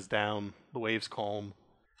rain dies down, the waves calm,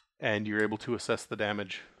 and you're able to assess the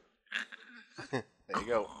damage. There you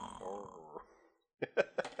go.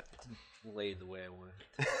 Lay the way I want.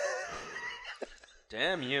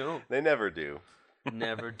 Damn you. They never do.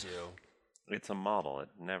 Never do. It's a model. It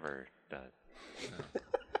never does.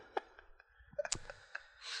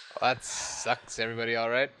 Well, that sucks. Everybody all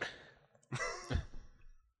right?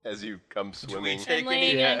 As you come swimming. I'm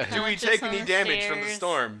laying Yeah. Do we unconscious take on any the damage from the stairs.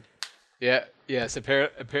 storm? Yeah. Yes.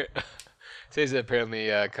 Seiza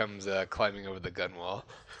apparently comes climbing over the gun wall.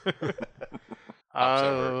 Hops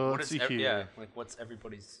over. Let's see here. Yeah, like what's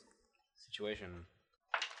everybody's situation?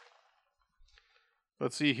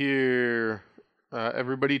 Let's see here.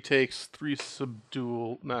 Everybody takes 3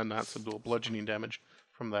 bludgeoning damage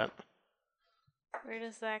from that. Where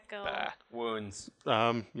does that go? Bah. Wounds.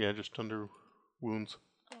 Yeah, just under wounds.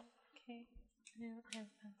 Okay. I don't have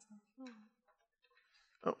pencil.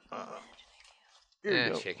 Oh, here we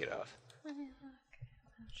go. Shake it off.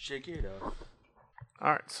 Shake it up.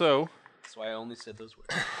 All right, so That's why I only said those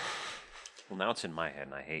words. Well, now it's in my head,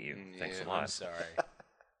 and I hate you. Thanks a Yeah, I'm lot.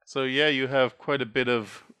 sorry. yeah, you have quite a bit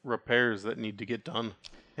of repairs that need to get done,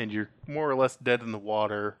 and you're more or less dead in the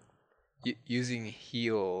water. Using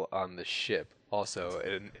heal on the ship, also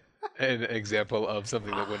an example of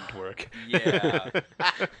something that wouldn't work. Yeah.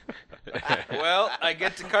 Well, I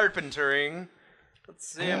get to carpentering. Let's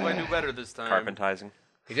see if I do better this time. Carpentizing.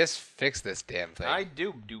 You just fix this damn thing. I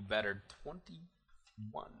do better.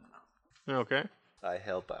 21. Okay. I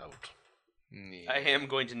help out. Yeah. engineer. I am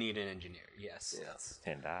going to need an engineer. Yes.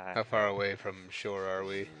 And How far away from shore are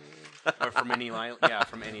we? Or from any land. Yeah,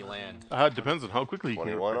 from any land. It depends on how quickly you can.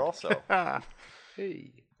 21 also.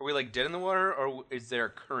 Hey. Are we like dead in the water, or is there a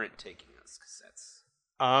current taking us? Because that's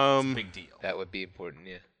a big deal. That would be important,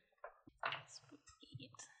 yeah.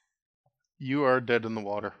 You are dead in the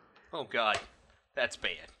water. Oh God, that's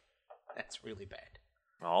bad. That's really bad.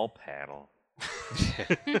 I'll paddle.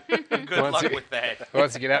 Good luck with that. Who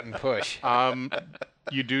wants to get out and push?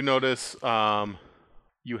 You do notice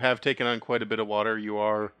you have taken on quite a bit of water. You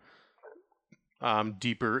are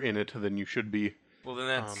deeper in it than you should be. Well, then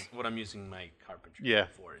that's what I'm using my carpentry Yeah.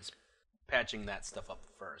 for, is patching that stuff up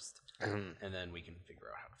first, and then we can figure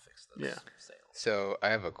out how to fix those sails. So, I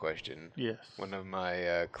have a question. Yes. One of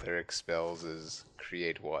my cleric spells is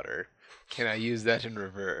create water. Can I use that in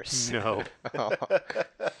reverse? No.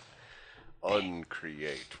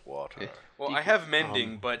 Uncreate water. Well, I have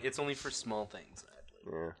mending, but it's only for small things.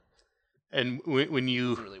 Sadly. And when you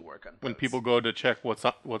Doesn't really work on when boats. people go to check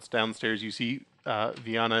what's downstairs, you see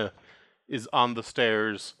Viana is on the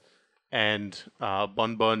stairs, and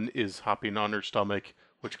Bun Bun is hopping on her stomach,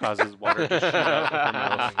 which causes water to shoot out of her Oh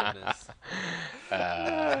mouth. my goodness.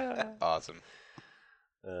 Awesome.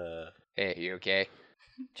 Hey, you okay?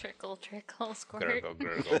 Trickle, trickle, squirt. Gurgle,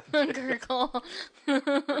 gurgle. Gurgle.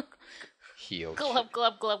 Heal. Glub,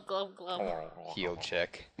 glub, glub, glub, glub. Heal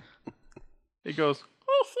check. He goes,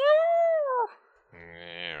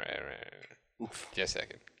 Right. Just a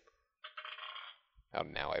second. Oh,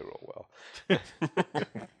 now I roll well.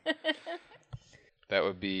 That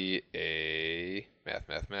would be a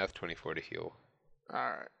math 24 to heal. all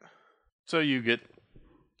right. So you get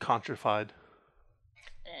contrified.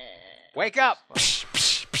 Wake up!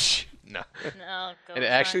 No. No, go And it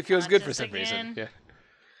actually feels good for unconscious some reason. again.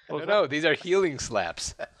 Yeah. I don't know. These are healing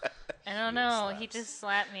slaps. I don't know. He just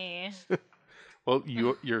slapped me. Well,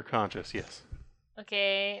 you're conscious, yes.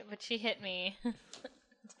 Okay, but she hit me.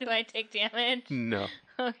 Do I take damage? No.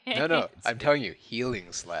 Okay. No. I'm telling you,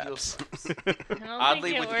 healing slaps. I don't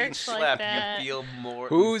Oddly, think it with each works like slap, that. you feel more.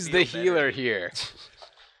 Who's you the feel healer better. here?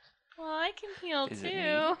 Well, I can heal Is too. it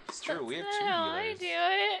me? It's true, we have That's two not how I healers. do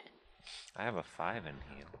it. I have a 5 in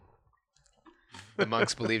heal. The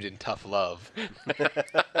monks believed in tough love.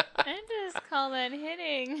 I just call that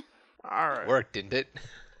hitting. All right. Worked, didn't it?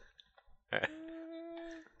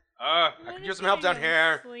 I could use some help down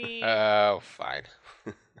here. Sleep. Oh, fine.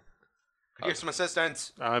 Could use some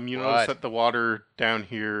assistance. You What? notice that the water down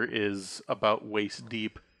here is about waist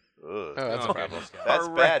deep. Ugh. Oh, that's a Okay, problem. let's go. That's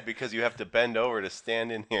bad because you have to bend over to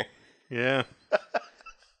stand in here. Yeah.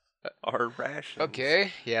 Our rations.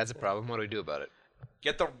 Okay, yeah, it's a problem. What do we do about it?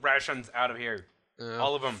 Get the rations out of here.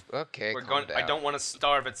 All of them. Okay, We're calm going. down. I don't want to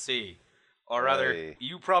starve at sea. Or rather, Aye.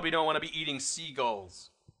 you probably don't want to be eating seagulls.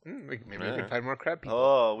 Maybe we can find more crab people.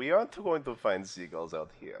 Oh, we aren't going to find seagulls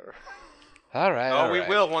out here. All right. Oh, we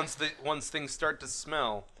will once things start to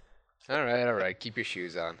smell, All right. Keep your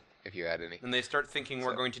shoes on if you had any, and they start thinking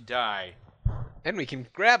we're going to die. and we can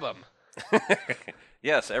grab them.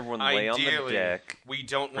 Yes, everyone lay on the Ideally, deck. we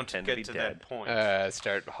don't want to pretend to be get to dead. that point.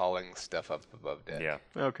 Start hauling stuff up above deck. Yeah.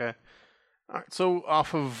 Okay. All right. So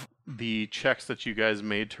off of the checks that you guys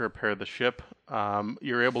made to repair the ship,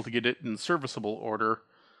 you're able to get it in serviceable order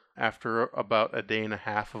after about a day and a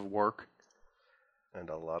half of work. And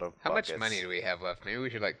a lot of How much buckets. money do we have left? Maybe we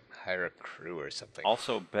should hire a crew or something.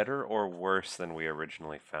 Also, better or worse than we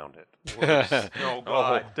originally found it? Oh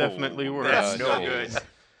God, Definitely worse. that's no. no good.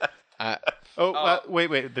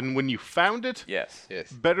 Wait. Then when you found it, Yes.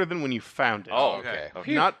 Yes. better than when you found it. Oh, Okay.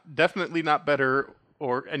 okay. Definitely not better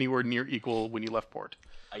or anywhere near equal when you left port.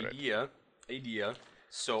 Idea.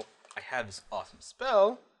 So I have this awesome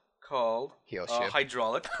spell called Heal ship.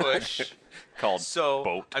 hydraulic push. Called So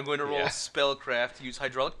boat. I'm going to roll Yeah. spellcraft to use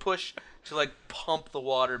hydraulic push to pump the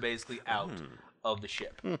water basically out of the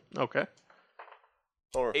ship. Okay.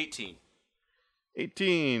 Or 18.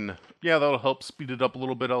 18. Yeah, that'll help speed it up a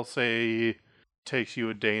little bit. I'll say takes you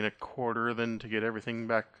a day and a quarter then to get everything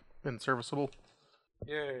back and serviceable.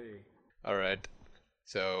 Yay. All right.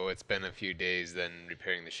 So it's been a few days then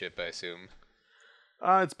repairing the ship, I assume.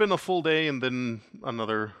 It's been a full day and then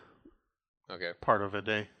another Okay. part of a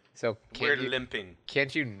day. So We're limping.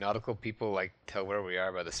 can't you nautical people tell where we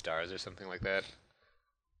are by the stars or something like that?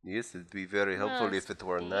 yes, it'd be very helpful if it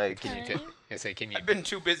were night. Can you? Can you? I've been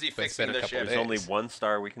too busy It's fixing been a the couple ship. days. There's only one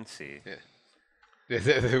star we can see. We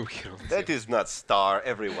don't That is not star.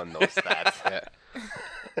 Everyone knows that. Yeah.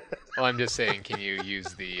 Well, I'm just saying, can you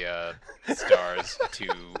use the stars to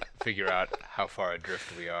figure out how far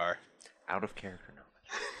adrift we are? Out of character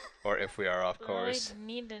knowledge. or if we are off course. I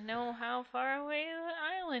need to know how far away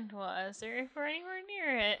the island was, or if we're anywhere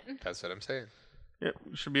near it. That's what I'm saying. Yeah,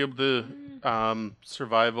 we should be able to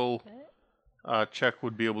survival check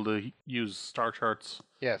would be able to use star charts.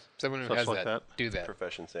 Yeah, someone who Stuff has like that, that. do that.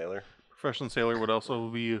 Profession sailor. Professional sailor would also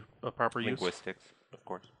be a proper use. Linguistics, of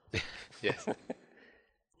course. Yes.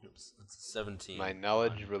 Oops, it's 17. My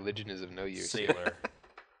knowledge, religion is of no use. Sailor.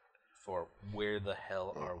 For where the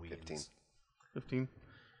hell are we? 15. 15.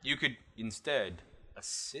 You could instead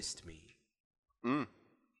assist me.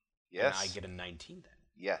 Yes. And I get a 19 then.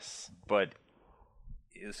 Yes. But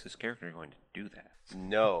is his character going to do that?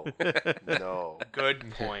 No. No.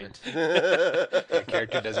 Good point. The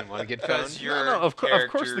character doesn't want to get found. Because your Of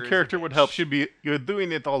course the character would help. Should You're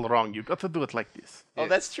doing it all wrong. You got to do it like this. Oh,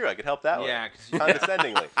 that's true. I could help that Yeah, way. 'cause you-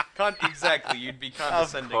 Condescendingly. Exactly. You'd be Of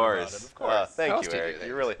condescending about it. course. Of course. Thank How you, else do you do Eric. that?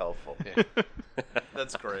 You're really helpful.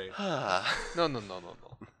 That's great. No.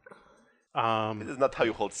 This is not how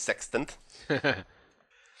you hold sextant. All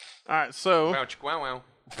right, so Wow, chick, wow, wow.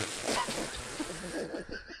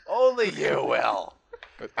 Only you will.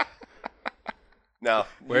 Now,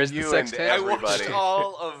 Where's the you sextant? and I everybody. watched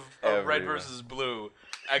all of Red Everyone. versus Blue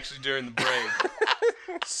actually during the break.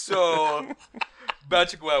 So,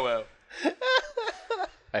 Bouchick wow wow.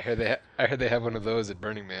 I heard they have one of those at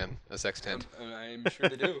Burning Man, a sextant. I'm sure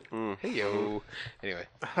they do. Hey yo. Anyway,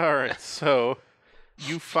 all right, so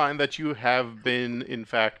you find that you have been, in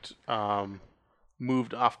fact,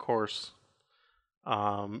 moved off course,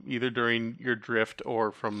 either during your drift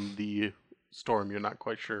or from the storm. You're not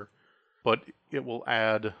quite sure, but it will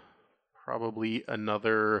add probably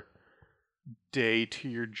another day to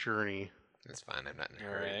your journey. that's fine. I'm not in a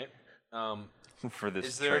All hurry. right. For this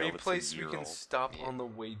Is there trail any that's a place we year can old. stop on the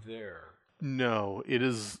way there? No, it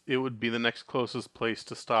would be the next closest place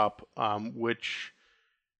to stop, which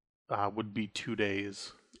would be 2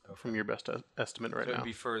 days from your best estimate right So now. it'd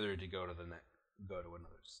be further to go to another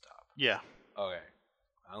stop. Yeah. Okay.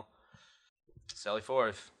 Well, sally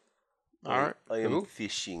forth. All right. I am Who?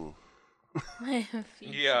 fishing.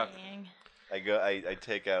 Yeah. I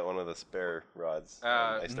take out one of the spare rods.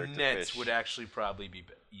 and I start to Nets fish. would actually probably be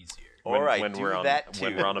easier. Or I when do we're on, that too.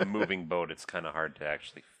 When we're on a moving boat, it's kind of hard to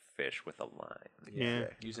actually fish with a line. Yeah.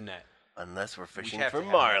 Use a net. Unless we're fishing have for to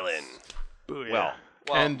have marlin. Booyah. Well,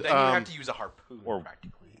 Well, And, then you have to use a harpoon, or-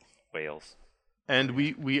 practically. whales. And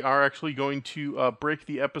we are actually going to break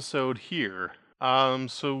the episode here.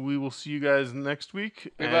 So we will see you guys next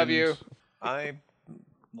week. We love you. I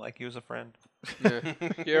like you as a friend.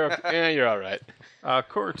 You're all right.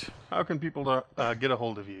 Court, how can people get a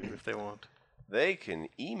hold of you if they want? They can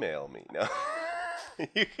email me. No,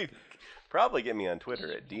 you can probably get me on Twitter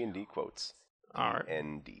at D&D Quotes. All right.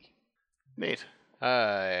 ND. Nate.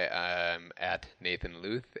 Hi, I'm at Nathan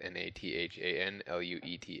Luth,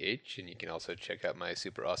 NathanLueth, and you can also check out my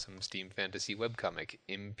super awesome Steam fantasy webcomic,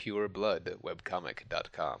 Impure Blood,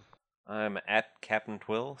 webcomic.com. I'm at Captain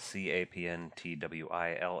Twill,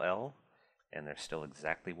 CAPNTWILL, and there's still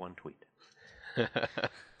exactly one tweet.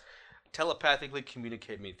 Telepathically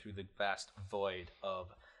communicate me through the vast void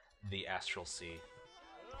of the astral sea.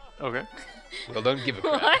 Okay. Well, don't give a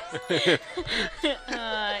crap. What?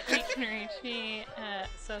 You can reach me at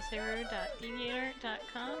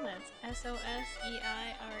soseru.deviantart.com. That's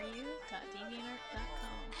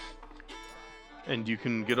SOSEIRU.deviantart.com. And you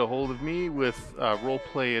can get a hold of me with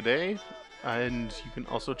Roleplay a Day. And you can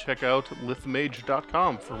also check out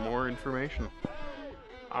lithmage.com for more information.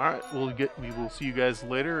 All right, we will see you guys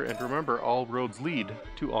later. And remember, all roads lead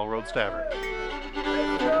to All Roads Tavern.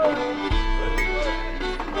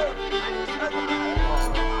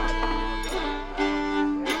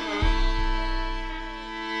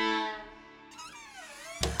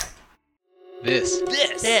 This.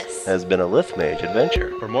 Has been a Lithmage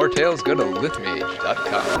adventure. For more tales, go to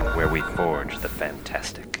lithmage.com. Where we forge the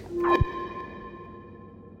fantastic.